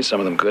some memories,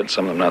 some of them good,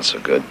 some of them not so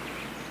good.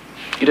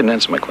 You didn't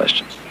answer my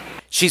questions.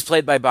 She's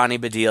played by Bonnie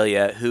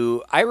Bedelia,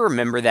 who I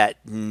remember that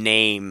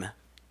name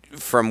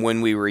from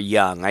when we were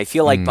young. I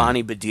feel like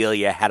Bonnie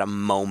Bedelia had a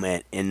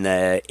moment in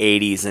the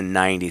 80s and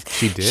 90s.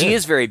 She did. She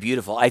is very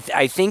beautiful. I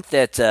think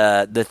that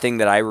the thing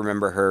that I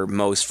remember her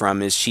most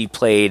from is she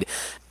played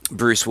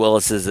Bruce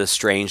Willis's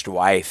estranged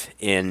wife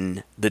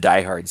in the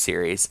Die Hard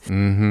series.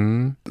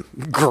 Mm-hmm.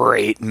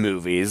 Great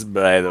movies,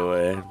 by the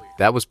way.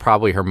 That was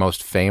probably her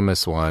most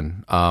famous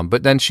one.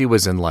 But then she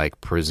was in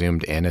like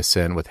Presumed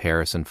Innocent with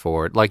Harrison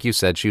Ford. Like you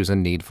said, she was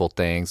in Needful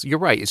Things. You're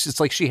right. It's just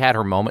like she had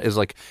her moment. It was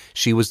like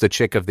she was the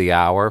chick of the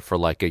hour for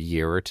like a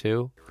year or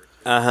two.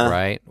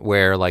 Right?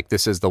 Where like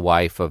this is the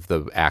wife of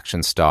the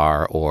action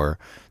star, or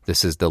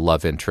this is the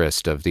love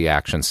interest of the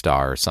action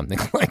star, or something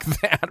like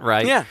that,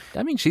 right? Yeah.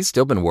 I mean, she's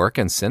still been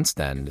working since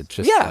then. It's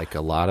just like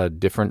a lot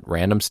of different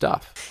random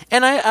stuff.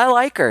 And I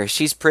like her.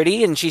 She's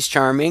pretty and she's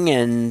charming,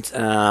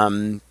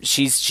 and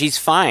she's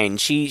fine.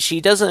 She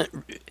doesn't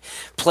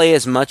play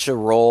as much a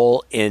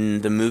role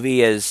in the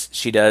movie as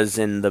she does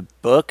in the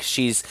book.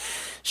 She's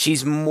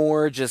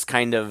more just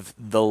kind of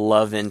the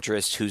love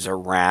interest who's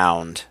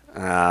around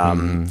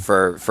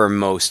for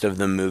most of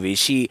the movie.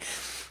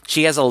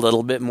 She has a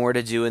little bit more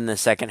to do in the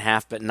second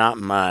half, but not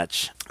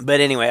much. But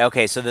anyway,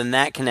 okay, so then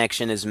that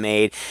connection is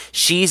made.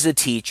 She's a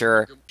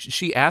teacher.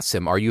 She asks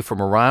him, "Are you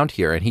from around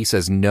here?" And he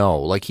says no.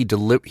 Like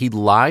he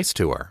lies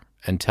to her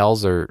and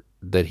tells her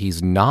that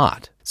he's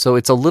not. So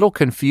it's a little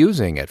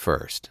confusing at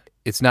first.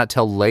 It's not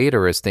till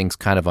later, as things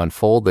kind of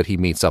unfold, that he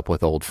meets up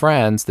with old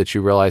friends, that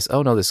you realize,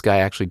 oh no, this guy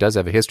actually does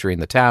have a history in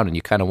the town, and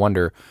you kind of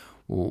wonder,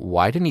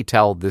 why didn't he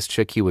tell this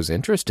chick he was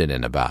interested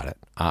in about it?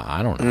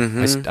 I don't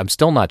know. I'm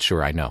still not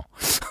sure I know.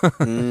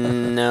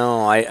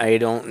 No, I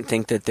don't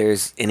think that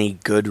there's any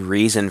good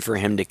reason for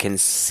him to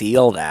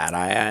conceal that.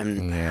 I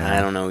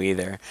don't know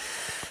either.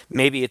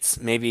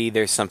 Maybe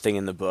there's something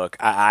in the book.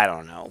 I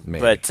don't know.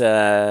 Maybe. But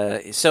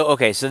so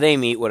they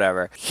meet,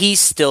 whatever. He's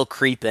still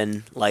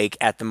creeping like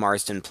at the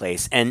Marsden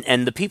place,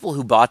 and the people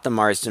who bought the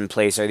Marsden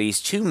place are these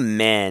two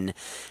men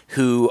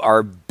who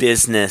are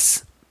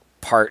business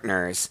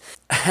partners.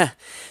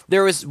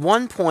 There was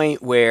one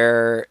point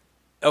where,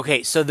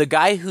 okay, so the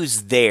guy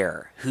who's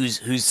there,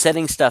 who's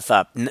setting stuff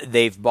up,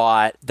 they've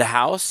bought the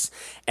house,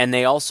 and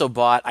they also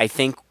bought, I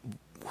think,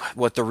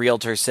 what the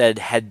realtor said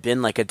had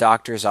been like a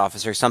doctor's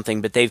office or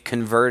something, but they've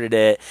converted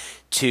it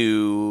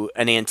to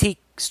an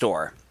antique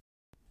store.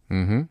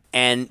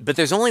 Mm-hmm. But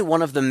there's only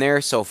one of them there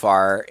so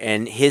far,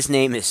 and his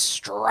name is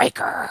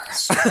Stryker.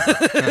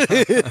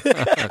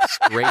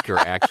 Straker,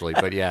 actually,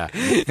 but yeah.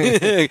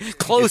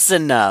 Close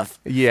enough.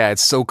 Yeah,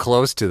 it's so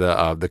close to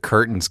the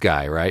Curtains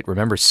guy, right?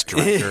 Remember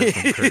Stryker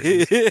from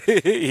Curtains?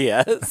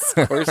 Yes,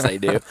 of course I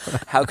do.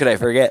 How could I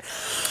forget?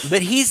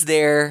 But he's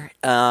there,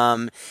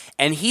 and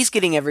he's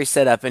getting every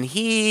set up, and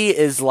he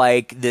is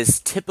like this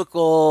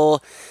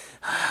typical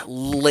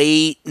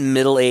late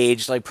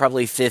middle-aged, like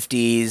probably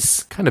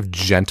 50s, kind of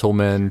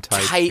gentleman type,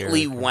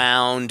 tightly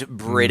wound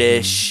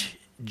British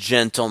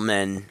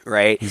gentleman,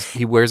 right?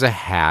 He wears a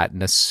hat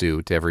and a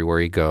suit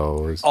everywhere he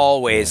goes.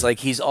 Always, like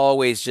he's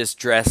always just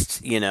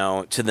dressed,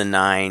 to the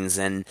nines.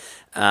 And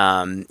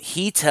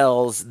he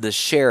tells the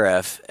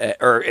sheriff,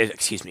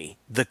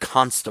 the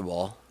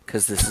constable,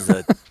 because this is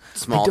a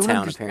small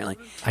town, apparently.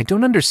 I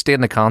don't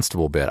understand the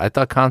constable bit. I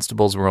thought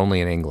constables were only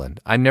in England.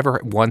 I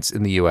never once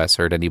in the U.S.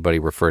 heard anybody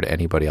refer to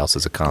anybody else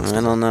as a constable.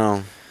 I don't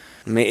know.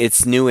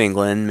 It's New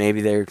England.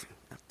 Maybe they're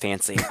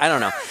fancy. I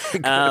don't know.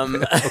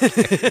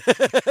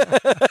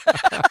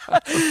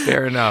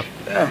 Fair enough.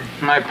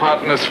 My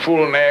partner's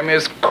full name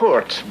is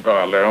Kurt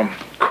Barlow.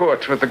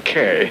 Kurt with a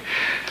K.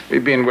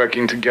 We've been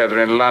working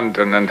together in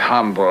London and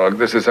Hamburg.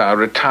 This is our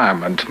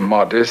retirement.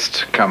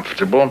 Modest,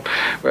 comfortable.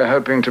 We're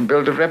hoping to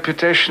build a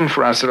reputation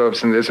for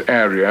ourselves in this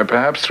area,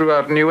 perhaps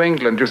throughout New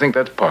England. Do you think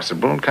that's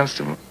possible,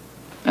 Constable?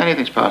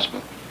 Anything's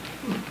possible.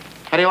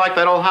 How do you like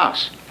that old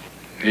house?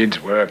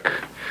 Needs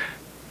work,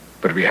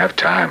 but we have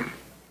time.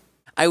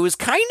 I was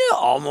kind of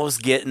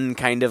almost getting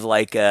kind of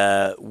like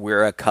a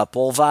we're a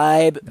couple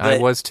vibe. But, I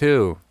was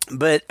too.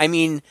 But, I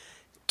mean,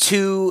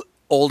 two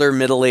older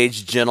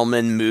middle-aged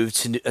gentlemen moved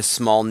to a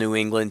small New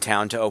England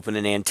town to open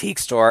an antique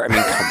store. I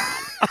mean, come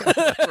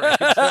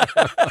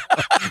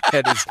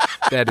on.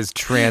 That is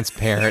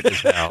transparent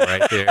as hell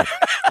right there.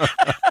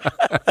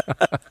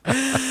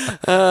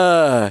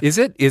 Is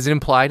it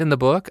implied in the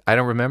book? I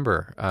don't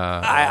remember.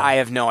 I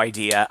have no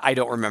idea. I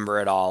don't remember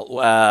at all.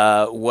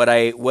 What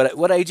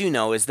I do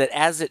know is that,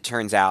 as it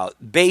turns out,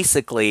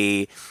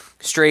 basically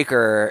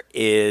Straker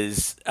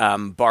is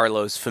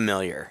Barlow's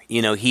familiar.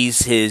 You know,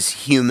 he's his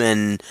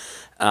human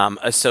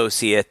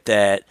associate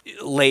that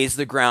lays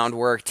the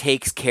groundwork,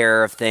 takes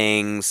care of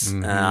things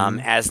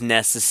as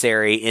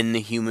necessary in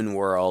the human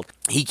world.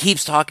 He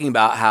keeps talking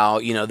about how,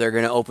 you know, they're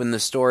going to open the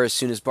store as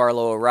soon as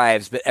Barlow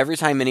arrives, but every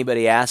time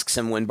anybody asks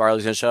him when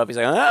Barlow's going to show up, he's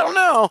like, I don't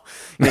know.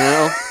 You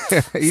know,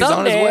 he's someday.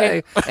 on his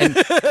way. And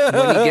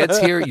when he gets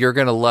here, you're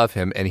going to love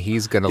him, and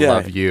he's going to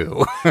love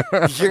you.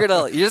 You're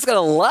just going to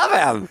love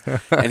him,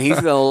 and he's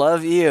going to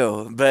love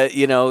you. But,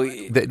 you know,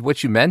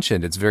 what you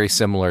mentioned, it's very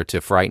similar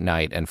to Fright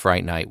Night, and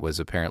Fright Night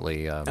was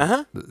apparently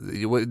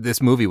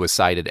this movie was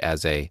cited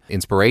as a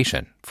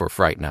inspiration for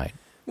Fright Night.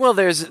 Well,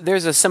 there's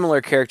a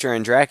similar character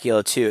in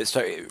Dracula too. It's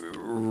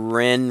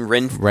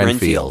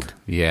Renfield.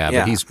 Yeah,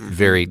 but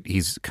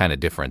he's kind of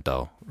different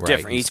though. Right?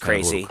 Different. He's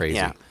crazy.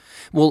 Yeah.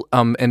 Well,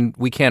 and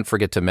we can't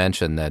forget to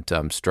mention that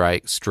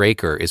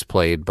Straker is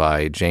played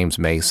by James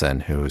Mason,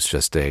 who's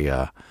just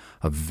a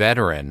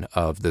veteran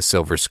of the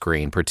silver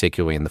screen,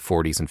 particularly in the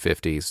 40s and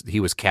 50s.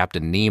 He was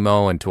Captain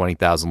Nemo in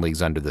 20,000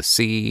 Leagues Under the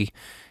Sea.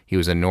 He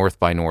was in North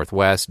by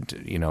Northwest.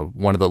 You know,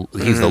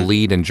 he's the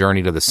lead in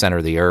Journey to the Center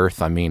of the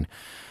Earth. I mean,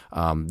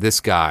 this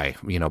guy,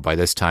 you know, by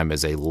this time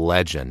is a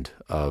legend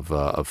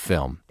of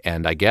film.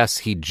 And I guess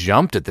he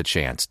jumped at the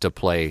chance to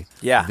play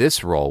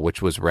this role,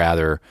 which was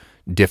rather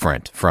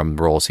different from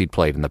roles he'd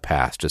played in the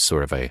past, just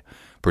sort of a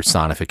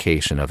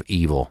personification of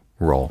evil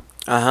role.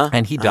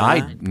 And he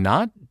died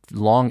not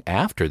long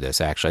after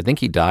this, actually. I think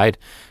he died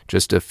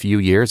just a few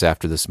years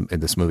after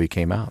this movie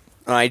came out.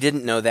 Oh, I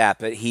didn't know that,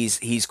 but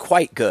he's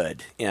quite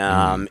good.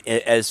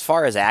 As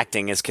far as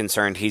acting is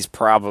concerned, he's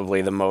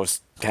probably the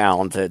most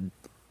talented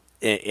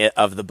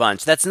of the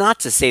bunch. That's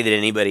not to say that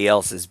anybody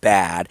else is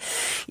bad.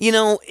 You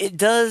know, it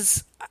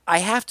does. I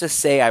have to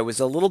say, I was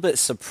a little bit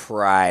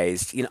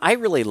surprised. You know, I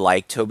really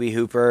like Tobe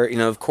Hooper. You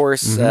know, of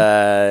course,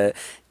 Texas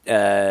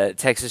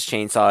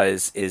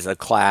Chainsaw is a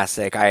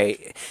classic.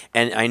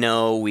 I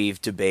know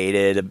we've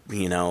debated,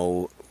 you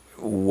know,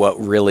 what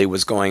really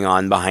was going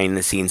on behind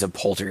the scenes of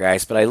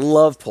Poltergeist, but I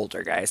love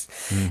Poltergeist.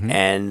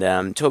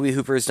 And Tobe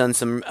Hooper's done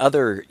some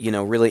other, you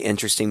know, really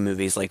interesting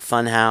movies like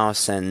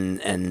Funhouse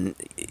and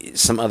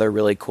some other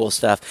really cool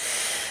stuff.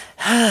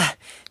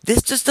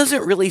 This just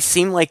doesn't really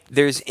seem like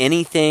there's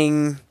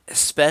anything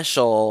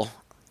special.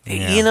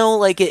 Yeah. You know,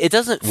 like it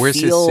doesn't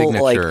Where's feel his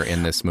signature like,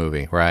 in this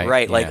movie, right?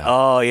 Right, like,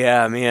 oh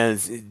yeah, man,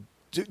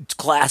 it's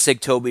classic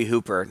Tobe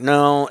Hooper.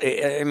 No,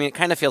 I mean, it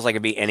kind of feels like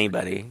it'd be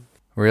anybody.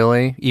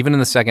 Really? Even in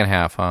the second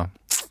half, huh?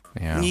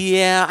 Yeah.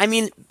 Yeah, I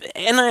mean,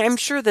 and I'm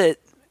sure that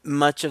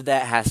much of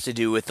that has to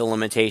do with the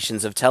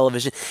limitations of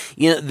television.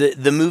 You know,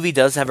 the movie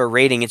does have a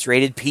rating. It's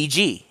rated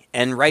PG,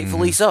 and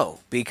rightfully so,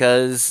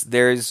 because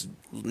there's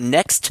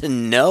next to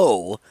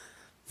no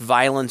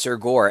violence or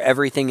gore.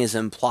 Everything is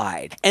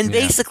implied. And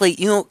basically,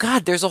 you know,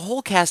 God, there's a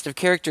whole cast of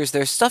characters.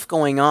 There's stuff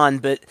going on,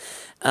 but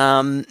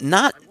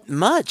not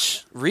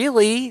much,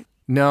 really.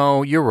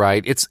 No, you're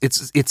right.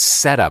 It's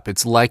set up.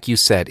 It's like you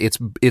said.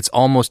 It's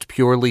almost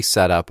purely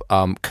set up,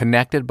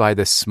 connected by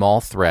this small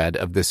thread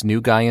of this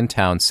new guy in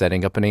town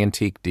setting up an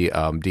antique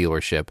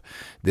dealership.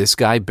 This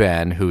guy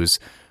Ben, who's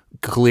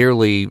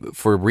clearly,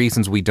 for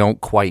reasons we don't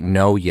quite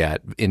know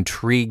yet,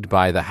 intrigued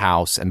by the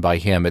house and by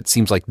him. It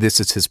seems like this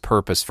is his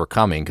purpose for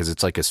coming, because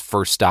it's like his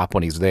first stop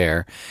when he's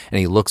there, and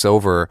he looks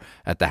over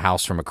at the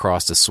house from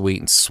across the suite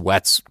and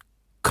sweats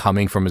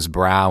coming from his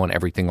brow and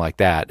everything like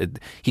that.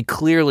 He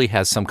clearly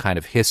has some kind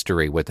of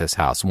history with this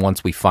house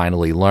once we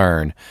finally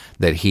learn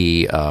that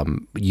he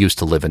used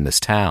to live in this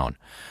town.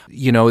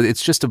 You know,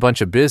 it's just a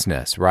bunch of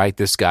business, right?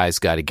 This guy's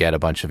got to get a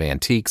bunch of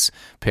antiques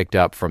picked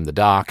up from the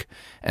dock.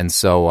 And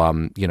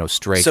so, you know,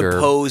 Straker...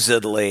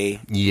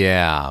 Supposedly.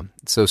 Yeah.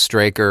 So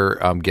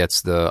Straker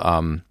gets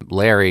the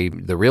Larry,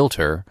 the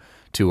realtor,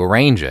 to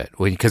arrange it,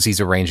 because he's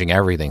arranging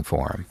everything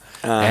for him.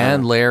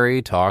 And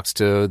Larry talks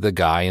to the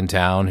guy in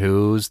town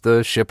who's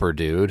the shipper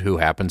dude, who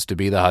happens to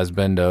be the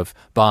husband of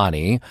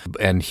Bonnie,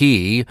 and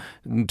he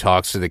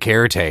talks to the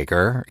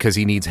caretaker because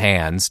he needs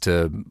hands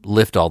to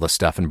lift all the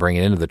stuff and bring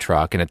it into the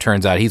truck, and it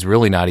turns out he's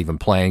really not even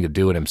planning to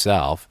do it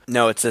himself.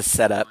 No, it's a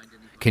setup.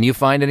 Can you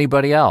find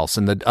anybody else?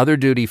 And the other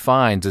dude he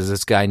finds is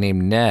this guy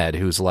named Ned,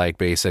 who's like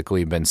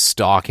basically been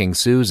stalking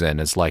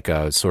Susan as like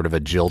a sort of a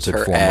jilted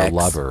former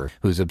lover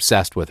who's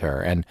obsessed with her.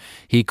 And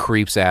he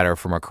creeps at her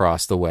from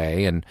across the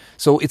way. And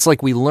so it's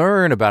like we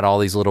learn about all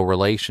these little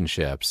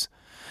relationships.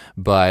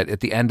 But at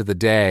the end of the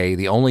day,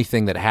 the only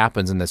thing that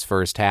happens in this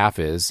first half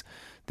is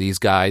these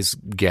guys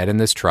get in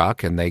this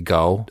truck and they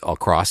go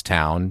across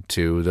town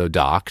to the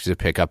dock to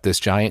pick up this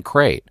giant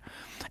crate.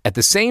 At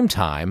the same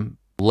time,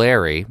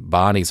 Larry,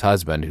 Bonnie's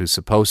husband, who's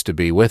supposed to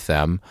be with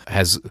them,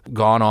 has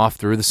gone off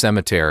through the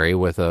cemetery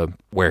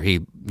where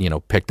he, you know,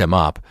 picked them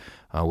up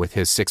with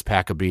his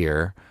 6-pack of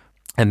beer,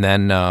 and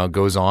then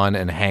goes on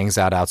and hangs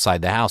out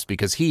outside the house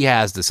because he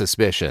has the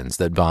suspicions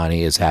that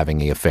Bonnie is having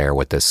the affair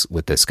with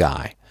this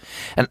guy.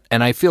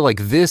 And I feel like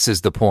this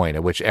is the point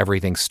at which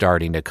everything's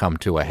starting to come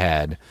to a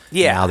head.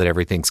 Yeah. Now that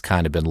everything's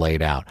kind of been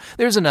laid out.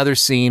 There's another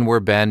scene where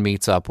Ben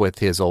meets up with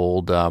his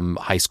old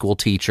high school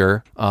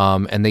teacher,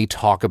 and they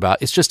talk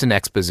about, it's just an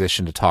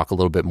exposition to talk a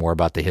little bit more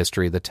about the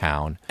history of the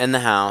town. And the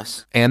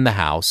house. And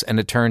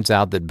it turns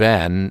out that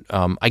Ben,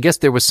 I guess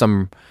there was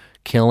some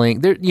killing.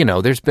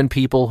 There's been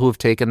people who have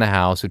taken the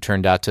house who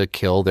turned out to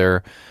kill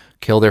their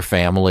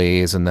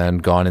families and then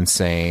gone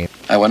insane.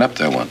 I went up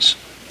there once.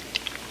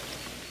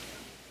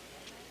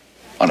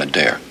 On a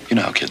dare. You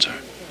know how kids are.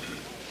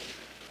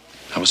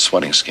 I was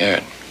sweating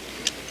scared.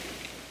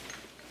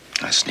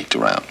 I sneaked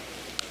around.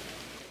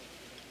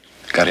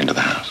 Got into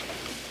the house.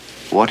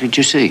 What did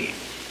you see?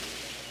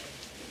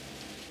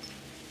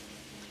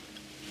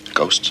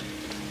 Ghosts.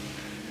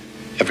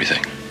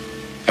 Everything.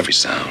 Every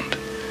sound.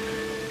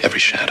 Every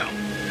shadow.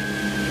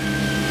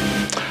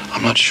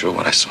 I'm not sure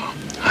what I saw.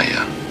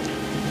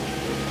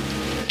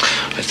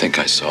 I think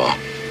I saw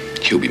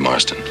Hubie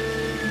Marston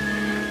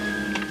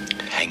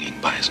hanging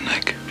by his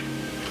neck.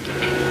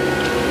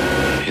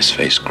 His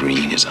face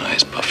green, his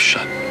eyes puffed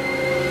shut.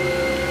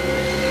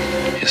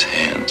 His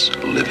hands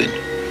livid.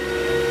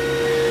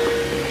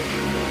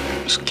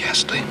 It was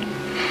ghastly.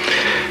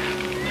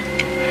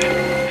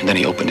 And then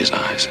he opened his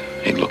eyes.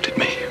 He looked at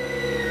me.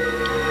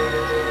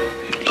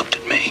 He looked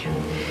at me.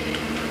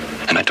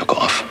 And I took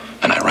off.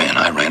 And I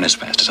ran as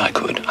fast as I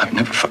could. I've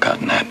never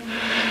forgotten that.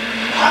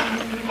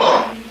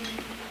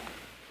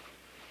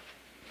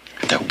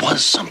 There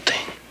was something.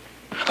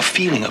 A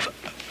feeling of...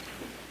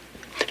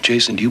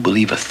 Jason, do you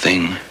believe a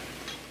thing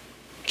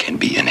can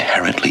be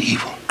inherently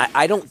evil?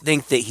 I don't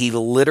think that he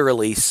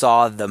literally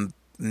saw the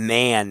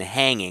man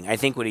hanging. I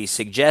think what he's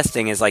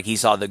suggesting is like he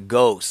saw the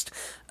ghost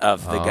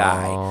of the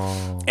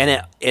guy.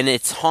 And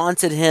it's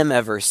haunted him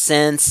ever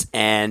since,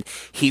 and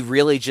he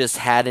really just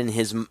has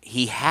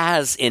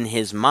in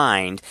his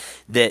mind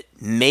that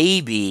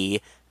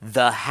maybe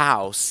the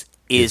house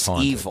is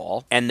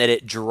evil and that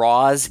it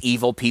draws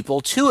evil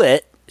people to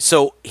it.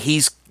 So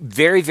he's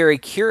very, very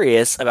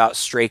curious about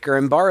Straker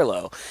and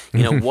Barlow.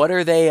 What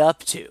are they up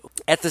to?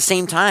 At the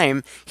same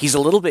time, he's a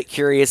little bit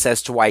curious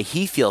as to why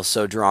he feels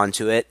so drawn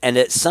to it. And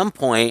at some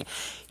point,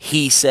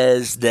 he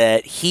says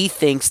that he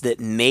thinks that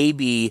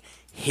maybe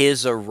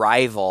his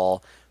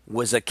arrival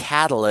was a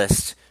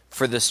catalyst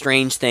for the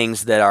strange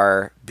things that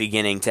are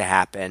beginning to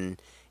happen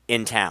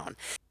in town.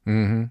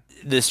 Mm-hmm.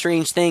 The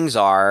strange things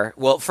are,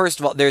 well, first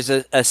of all, there's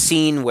a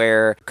scene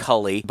where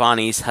Cully,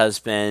 Bonnie's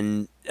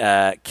husband,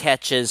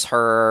 catches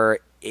her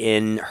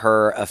in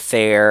her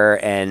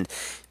affair and,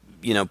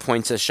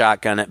 points a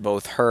shotgun at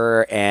both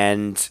her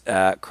and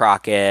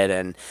Crockett.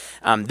 And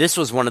this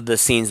was one of the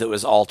scenes that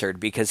was altered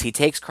because he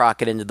takes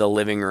Crockett into the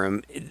living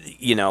room,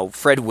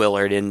 Fred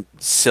Willard in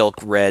silk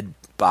red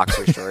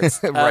boxer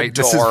shorts. Right.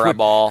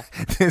 Adorable.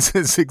 This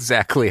is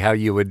exactly how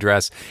you would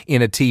dress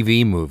in a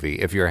TV movie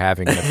if you're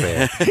having an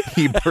affair.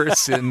 He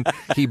bursts in,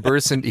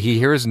 he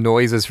hears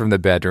noises from the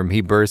bedroom,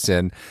 he bursts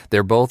in,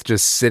 they're both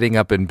just sitting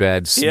up in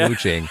bed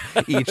smooching.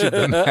 Yeah. Each of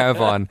them have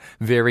on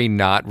very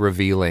not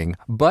revealing,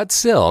 but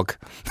silk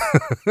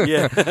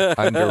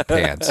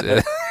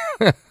underpants.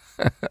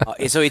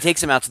 So he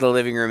takes him out to the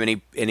living room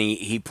and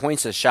he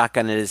points a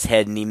shotgun at his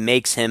head and he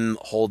makes him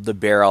hold the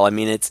barrel. I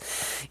mean,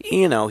 it's,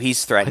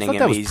 he's threatening him.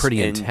 That was he's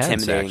pretty intense,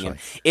 intimidating actually.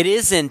 him. It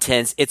is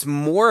intense. It's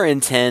more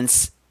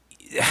intense.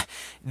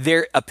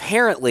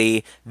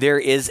 Apparently there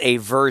is a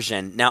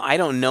version. Now, I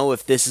don't know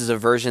if this is a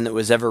version that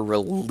was ever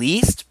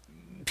released.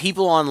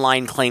 People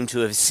online claim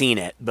to have seen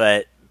it,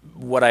 but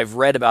what I've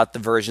read about the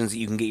versions that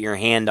you can get your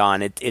hand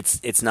on,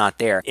 it's not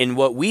there. In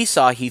what we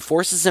saw, he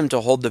forces him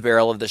to hold the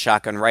barrel of the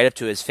shotgun right up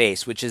to his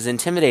face, which is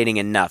intimidating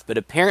enough. But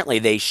apparently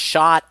they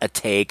shot a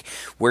take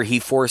where he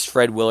forced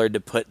Fred Willard to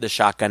put the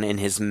shotgun in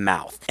his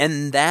mouth.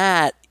 And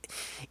that,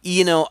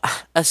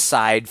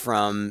 aside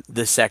from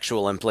the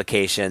sexual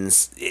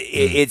implications,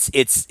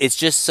 it's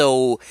just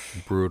so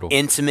brutal,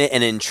 intimate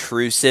and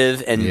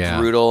intrusive and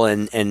brutal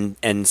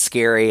and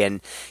scary.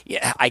 And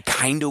I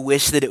kind of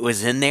wish that it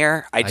was in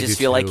there. I just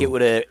feel like it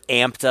would have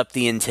amped up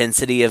the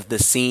intensity of the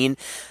scene.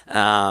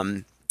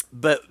 But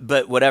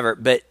whatever.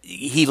 But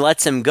he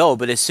lets him go.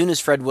 But as soon as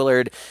Fred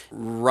Willard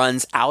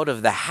runs out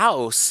of the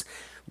house,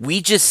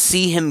 we just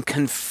see him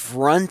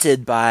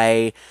confronted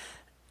by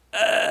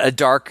a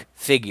dark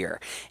figure.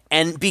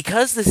 And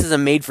because this is a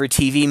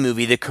made-for-TV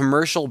movie, the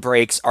commercial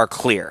breaks are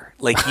clear.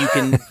 Like, you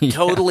can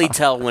totally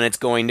tell when it's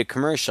going to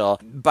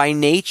commercial. By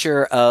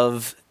nature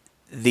of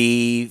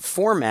the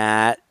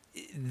format,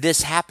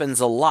 this happens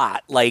a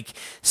lot. Like,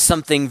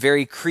 something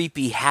very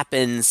creepy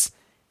happens,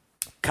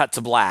 cut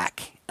to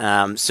black.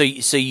 So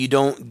you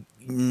don't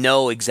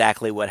know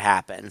exactly what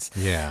happens.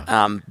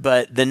 Yeah.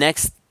 But the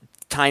next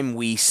time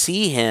we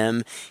see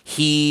him,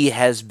 he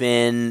has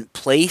been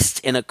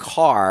placed in a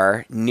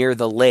car near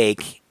the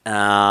lake,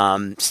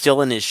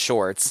 still in his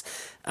shorts,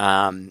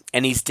 and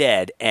he's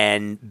dead.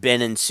 And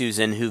Ben and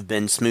Susan, who've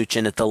been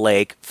smooching at the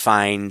lake,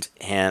 find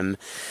him.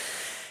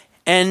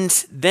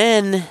 And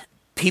then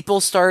people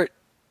start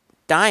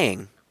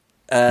dying.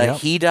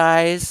 He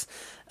dies.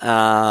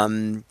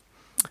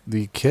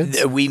 the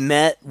kids? We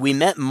met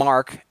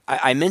Mark.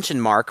 I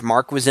mentioned Mark.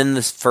 Mark was in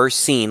this first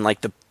scene,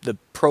 like the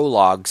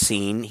prologue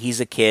scene. He's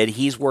a kid.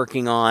 He's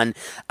working on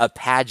a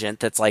pageant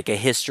that's like a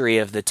history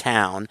of the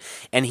town,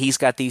 and he's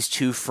got these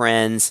two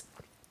friends.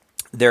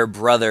 They're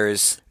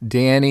brothers.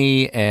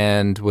 Danny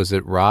and, was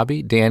it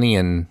Robbie? Danny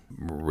and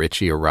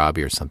Richie or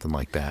Robbie or something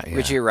like that. Yeah.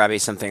 Richie or Robbie,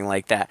 something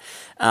like that.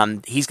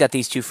 He's got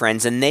these two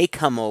friends, and they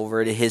come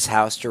over to his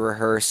house to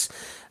rehearse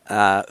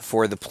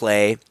for the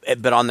play.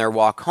 But on their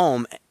walk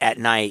home at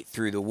night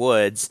through the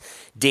woods,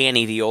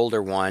 Danny, the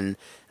older one,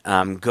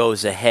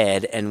 goes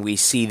ahead, and we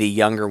see the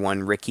younger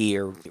one, Ricky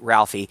or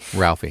Ralphie,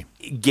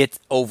 get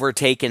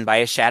overtaken by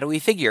a shadowy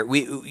figure.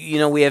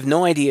 We have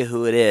no idea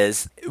who it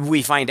is.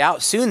 We find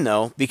out soon,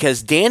 though,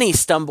 because Danny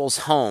stumbles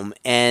home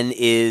and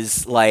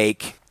is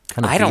like,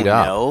 I don't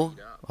know,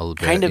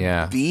 kind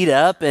of beat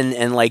up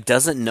and like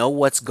doesn't know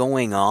what's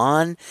going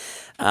on.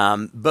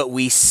 But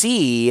we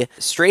see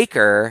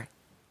Straker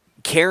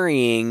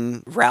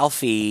carrying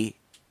Ralphie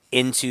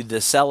into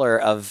the cellar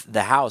of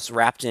the house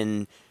wrapped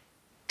in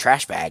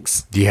trash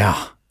bags.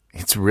 Yeah.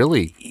 It's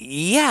really...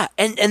 Yeah,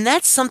 and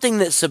that's something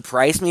that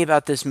surprised me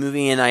about this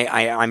movie, and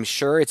I'm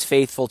sure it's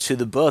faithful to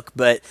the book,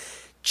 but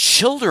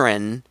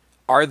children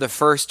are the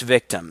first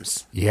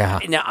victims. Yeah.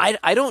 Now,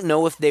 I don't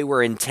know if they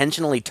were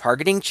intentionally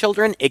targeting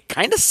children. It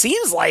kind of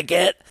seems like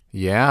it.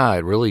 Yeah,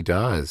 it really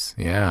does.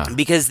 Yeah.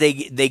 Because they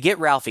get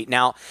Ralphie.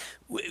 Now,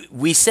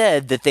 we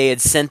said that they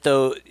had sent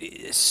the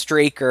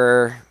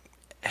Straker...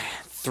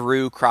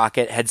 through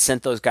Crockett, had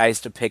sent those guys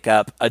to pick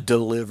up a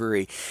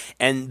delivery.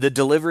 And the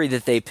delivery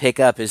that they pick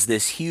up is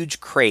this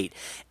huge crate.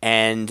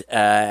 And,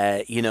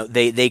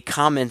 they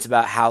comment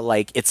about how,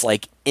 like, it's,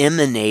 like,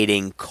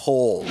 emanating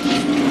cold.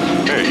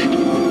 Hey,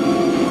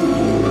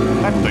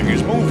 that thing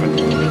is moving.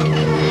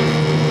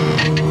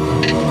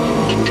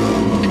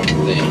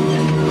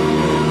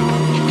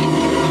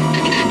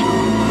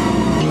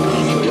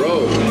 The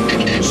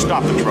road.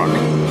 Stop the truck.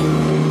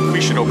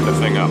 We should open the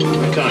thing up.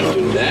 I can't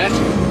do that.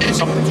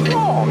 Something's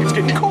wrong. It's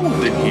getting cold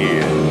in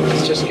here.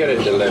 Let's just get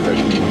it delivered.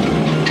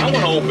 I want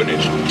to open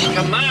it.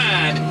 Come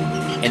on.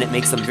 And it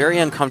makes them very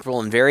uncomfortable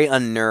and very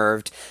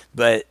unnerved,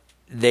 but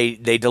they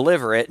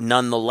deliver it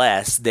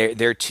nonetheless.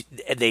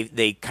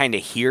 They kind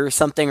of hear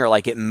something, or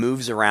like it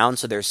moves around,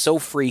 so they're so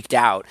freaked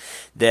out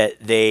that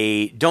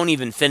they don't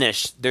even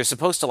finish. They're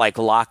supposed to like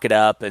lock it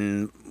up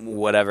and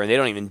whatever. They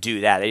don't even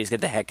do that. They just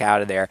get the heck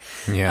out of there.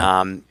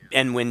 Yeah.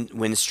 And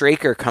when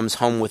Straker comes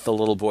home with the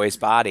little boy's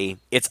body,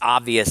 it's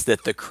obvious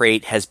that the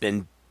crate has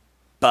been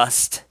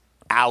bust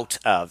out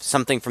of.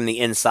 Something from the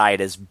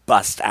inside is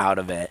bust out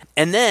of it.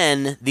 And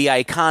then the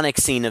iconic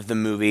scene of the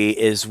movie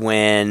is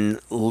when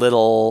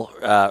little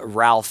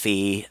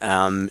Ralphie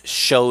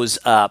shows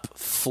up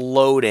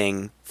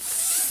floating,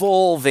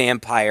 full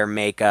vampire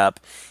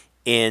makeup,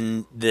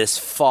 in this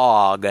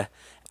fog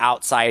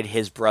outside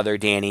his brother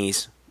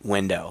Danny's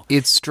window.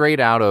 It's straight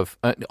out of,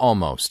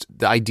 almost.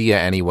 The idea,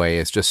 anyway,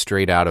 is just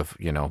straight out of,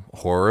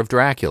 Horror of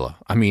Dracula.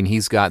 I mean,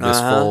 he's got this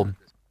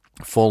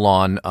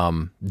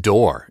full-on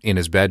door in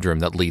his bedroom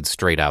that leads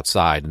straight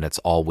outside, and it's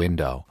all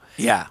window.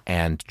 Yeah.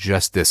 And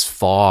just this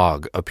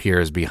fog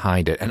appears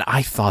behind it. And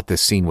I thought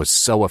this scene was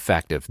so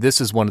effective.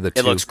 This is one of the two.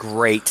 It looks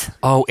great.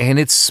 Oh, and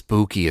it's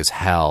spooky as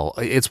hell.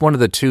 It's one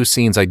of the two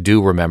scenes I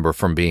do remember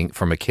from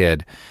a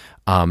kid.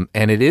 And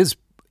it is,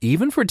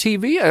 even for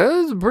TV,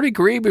 it's pretty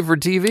creepy for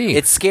TV.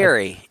 It's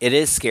scary. It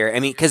is scary. I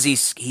mean, because he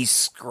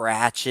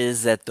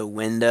scratches at the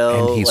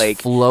window. And he's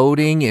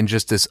floating in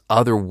just this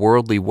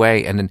otherworldly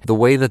way. And the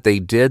way that they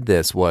did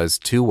this was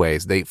two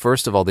ways.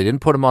 First of all, they didn't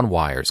put him on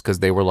wires, because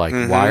they were like,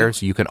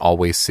 wires you can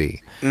always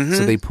see. Mm-hmm.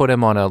 So they put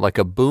him on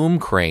a boom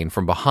crane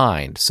from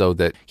behind so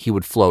that he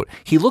would float.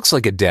 He looks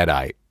like a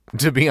deadite,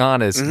 to be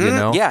honest,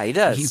 Yeah, he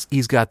does.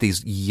 He's got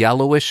these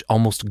yellowish,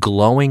 almost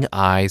glowing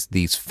eyes,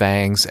 these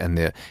fangs,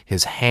 and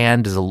his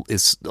hand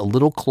is a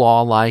little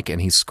claw-like,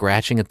 and he's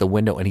scratching at the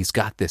window, and he's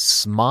got this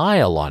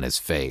smile on his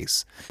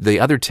face.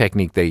 The other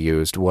technique they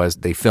used was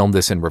they filmed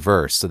this in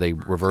reverse, so they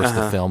reversed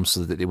the film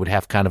so that it would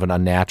have kind of an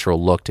unnatural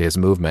look to his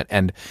movement,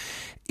 and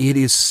it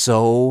is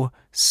so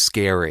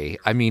scary.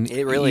 I mean,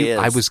 it really is.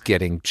 I was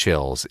getting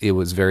chills. It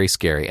was very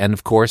scary, and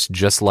of course,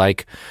 just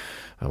like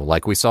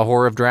we saw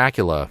Horror of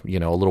Dracula, a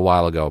little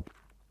while ago,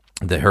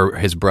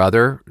 his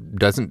brother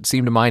doesn't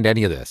seem to mind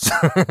any of this.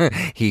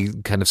 He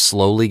kind of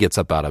slowly gets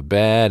up out of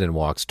bed and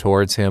walks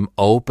towards him,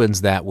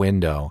 opens that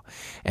window,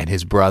 and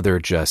his brother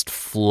just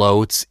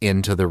floats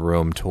into the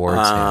room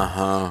towards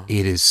him.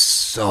 It is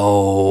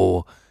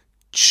so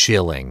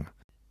chilling.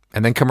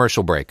 And then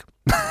commercial break.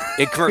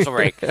 Commercial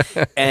break.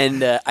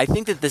 And I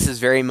think that this is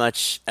very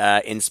much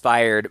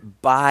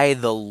inspired by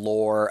the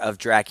lore of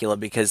Dracula,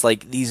 because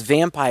these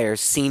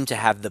vampires seem to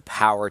have the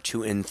power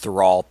to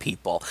enthrall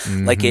people.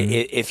 Mm-hmm.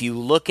 If you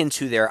look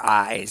into their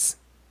eyes,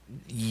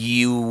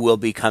 you will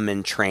become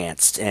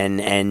entranced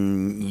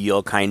and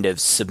you'll kind of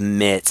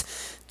submit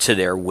to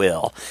their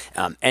will.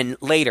 And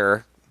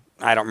later,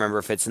 I don't remember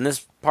if it's in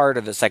this part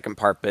or the second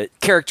part, but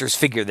characters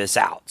figure this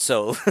out.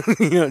 So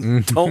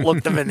don't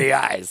look them in the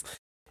eyes.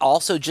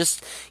 also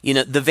just,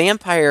 the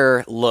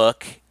vampire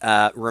look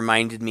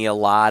reminded me a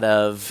lot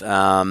of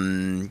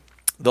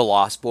The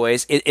Lost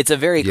Boys. It's a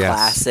very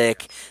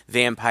classic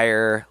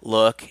vampire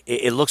look.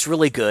 It looks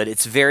really good.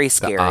 It's very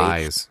scary. The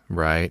eyes,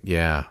 right?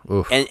 Yeah.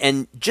 Oof.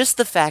 And just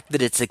the fact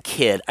that it's a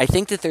kid, I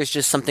think that there's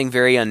just something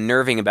very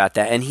unnerving about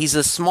that. And he's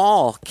a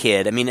small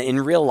kid. I mean,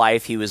 in real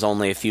life, he was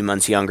only a few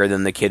months younger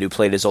than the kid who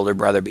played his older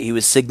brother, but he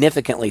was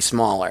significantly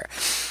smaller.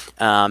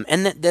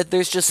 And that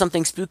there's just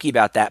something spooky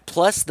about that.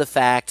 Plus the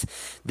fact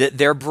that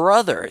they're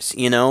brothers,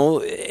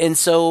 and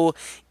so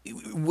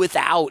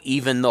without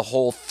even the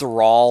whole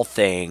thrall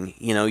thing,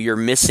 your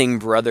missing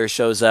brother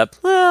shows up.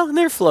 Well,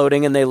 they're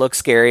floating and they look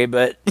scary,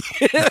 but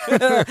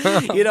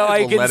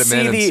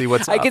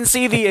I can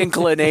see the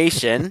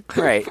inclination,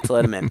 right, to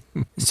let him in.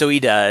 So he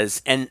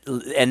does, and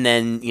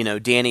then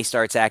Danny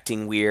starts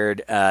acting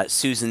weird.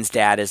 Susan's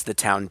dad is the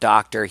town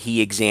doctor. He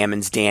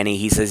examines Danny.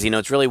 He says,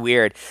 it's really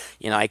weird.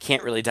 I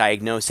can't really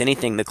diagnose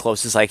anything. The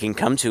closest I can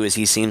come to is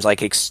he seems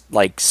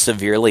like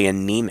severely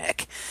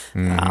anemic,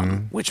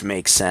 which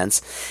makes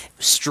sense.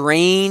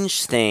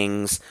 Strange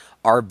things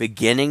are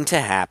beginning to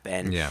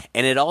happen,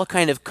 and it all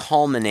kind of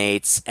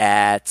culminates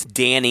at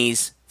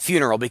Danny's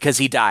funeral because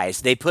he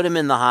dies. They put him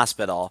in the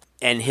hospital,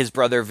 and his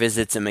brother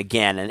visits him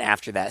again, and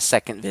after that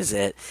second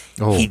visit,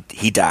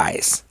 he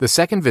dies. The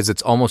second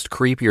visit's almost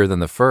creepier than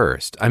the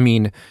first. I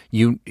mean,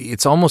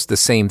 it's almost the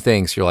same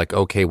thing, so you're like,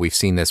 okay, we've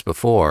seen this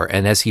before,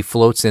 and as he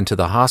floats into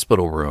the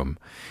hospital room,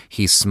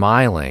 he's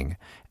smiling,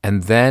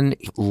 and then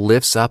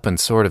lifts up and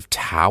sort of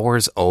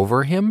towers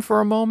over him for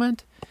a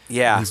moment.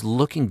 Yeah. He's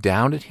looking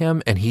down at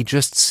him, and he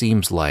just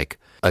seems like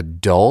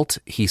adult.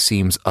 He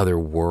seems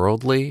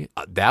otherworldly.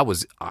 It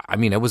was a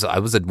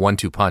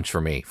 1-2 punch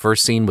for me.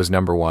 First scene was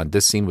number one.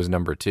 This scene was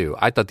number two.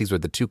 I thought these were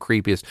the two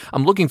creepiest.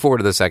 I'm looking forward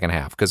to the second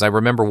half because I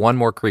remember one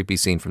more creepy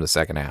scene from the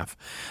second half.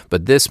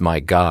 But this,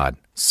 my God,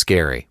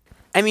 scary.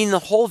 I mean, the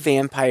whole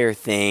vampire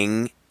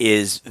thing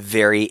is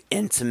very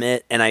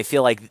intimate, and I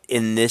feel like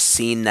in this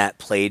scene that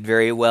played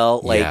very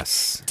well. Like,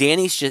 yes.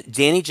 Danny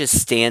just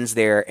stands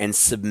there and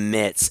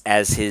submits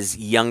as his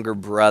younger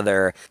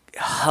brother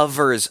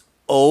hovers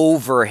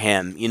over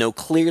him,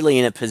 clearly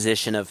in a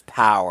position of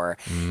power.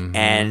 Mm-hmm.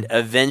 And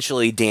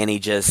eventually Danny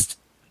just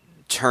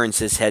turns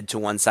his head to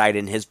one side,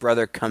 and his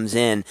brother comes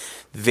in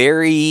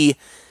very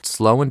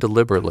slow and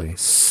deliberate,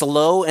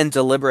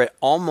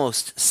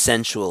 almost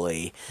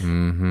sensually,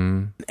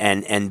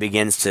 and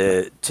begins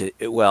to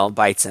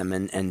bites him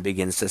and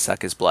begins to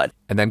suck his blood.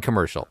 And then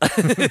commercial.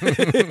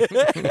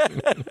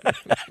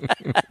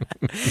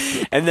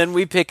 And then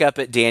we pick up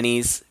at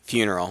Danny's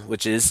funeral,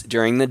 which is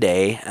during the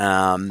day.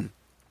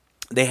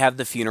 They have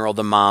the funeral.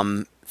 The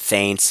mom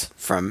faints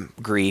from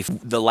grief.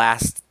 The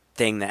last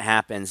thing that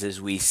happens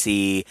is we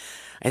see,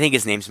 I think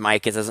his name's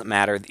Mike. It doesn't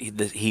matter.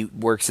 He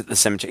works at the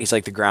cemetery. He's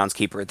like the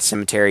groundskeeper at the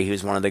cemetery. He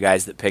was one of the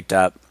guys that picked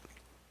up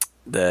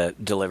the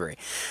delivery.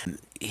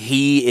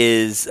 He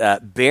is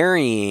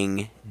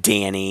burying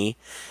Danny,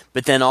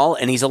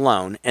 and he's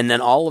alone. And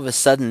then all of a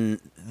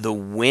sudden, the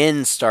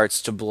wind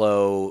starts to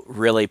blow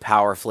really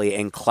powerfully,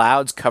 and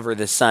clouds cover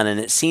the sun, and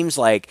it seems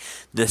like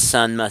the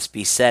sun must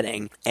be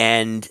setting.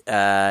 And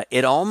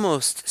it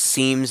almost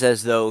seems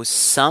as though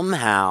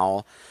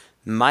somehow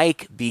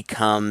Mike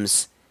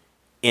becomes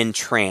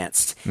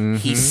entranced. Mm-hmm.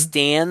 He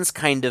stands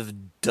kind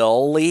of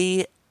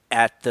dully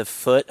at the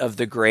foot of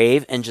the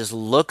grave and just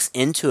looks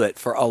into it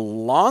for a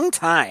long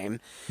time.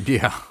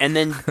 Yeah. And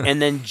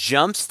then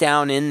jumps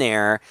down in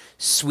there,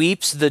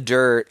 sweeps the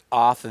dirt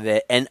off of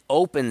it, and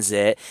opens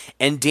it.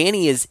 And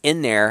Danny is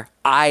in there,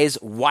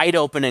 eyes wide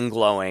open and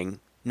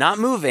glowing. Not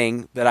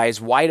moving, but eyes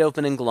wide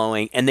open and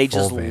glowing. And they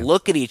just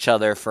look at each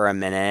other for a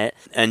minute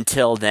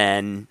until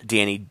then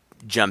Danny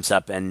jumps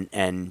up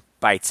and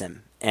bites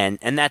him. And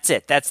that's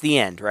it. That's the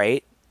end,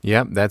 right?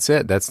 Yep, that's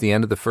it. That's the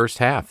end of the first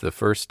half, the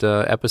first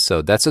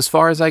episode. That's as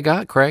far as I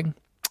got, Craig.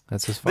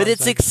 That's as far. But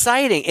it's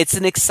exciting. It's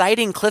an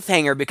exciting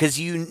cliffhanger because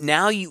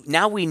now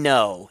we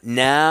know.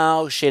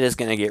 Now shit is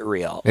going to get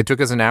real. It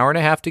took us an hour and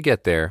a half to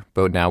get there,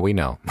 but now we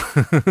know.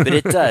 But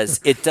it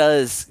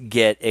does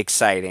get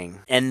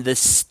exciting, and the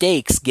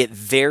stakes get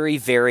very,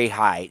 very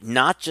high.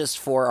 Not just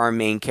for our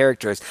main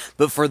characters,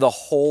 but for the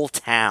whole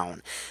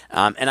town.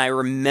 And I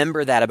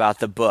remember that about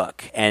the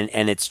book, and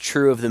it's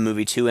true of the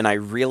movie too. And I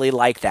really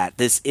like that.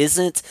 This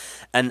isn't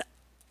an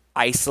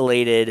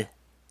isolated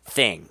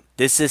thing.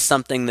 This is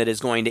something that is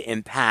going to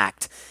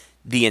impact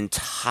the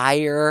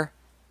entire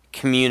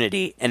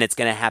community, and it's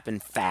going to happen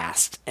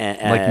fast.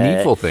 Like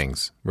needful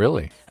things,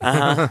 really.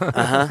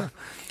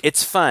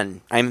 It's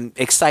fun. I'm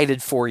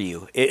excited for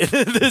you.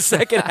 The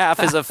second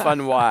half is a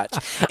fun watch.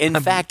 In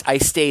fact, I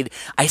stayed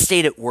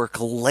at work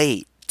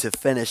late to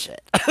finish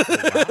it.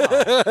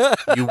 Wow.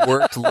 You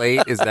worked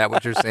late? Is that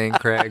what you're saying,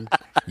 Craig?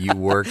 You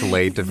worked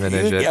late to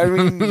finish it? I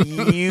mean,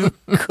 you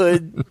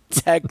could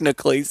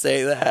technically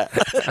say that.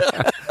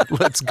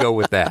 Let's go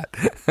with that.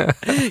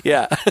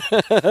 Yeah.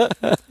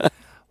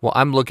 Well,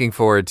 I'm looking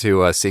forward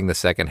to seeing the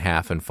second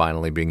half and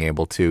finally being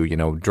able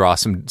to, draw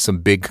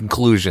some big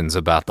conclusions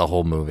about the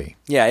whole movie.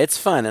 Yeah, it's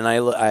fun, and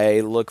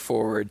I look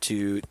forward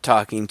to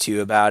talking to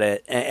you about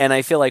it. And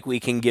I feel like we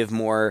can give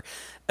more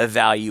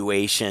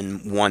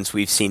evaluation once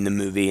we've seen the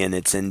movie in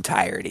its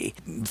entirety.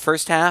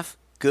 First half,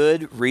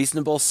 good,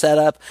 reasonable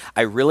setup.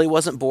 I really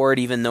wasn't bored,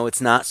 even though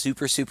it's not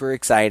super, super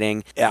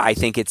exciting. I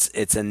think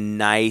it's a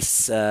nice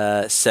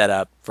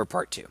setup for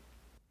part 2.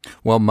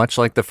 Well, much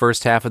like the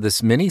first half of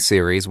this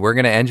mini-series, we're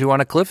going to end you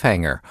on a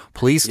cliffhanger.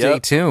 Please stay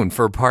tuned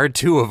for part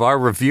 2 of our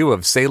review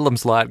of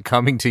Salem's Lot,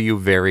 coming to you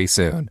very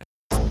soon.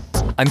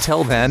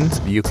 Until then,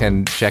 you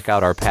can check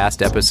out our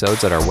past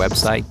episodes at our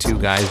website,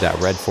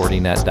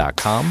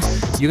 twoguys.red40net.com.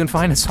 You can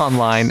find us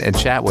online and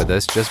chat with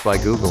us just by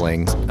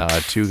Googling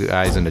Two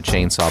Guys and a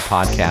Chainsaw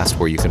podcast,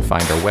 where you can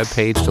find our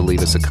webpage to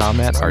leave us a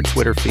comment, our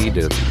Twitter feed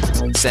to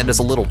send us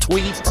a little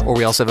tweet, or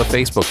we also have a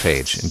Facebook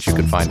page, and you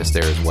can find us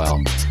there as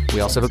well. We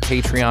also have a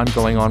Patreon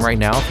going on right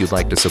now if you'd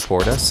like to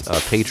support us.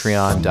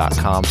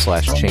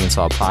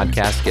 Patreon.com/Chainsaw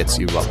Podcast gets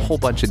you a whole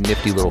bunch of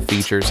nifty little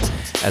features,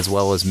 as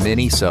well as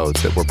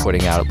mini-sodes that we're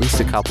putting out at least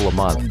a couple a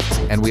month.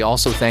 And we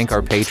also thank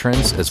our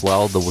patrons as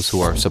well, those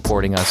who are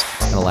supporting us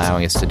and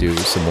allowing us to do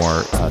some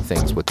more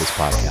things with this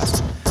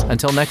podcast.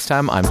 Until next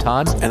time, I'm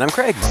Todd. And I'm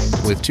Craig.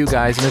 With Two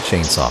Guys and a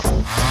Chainsaw.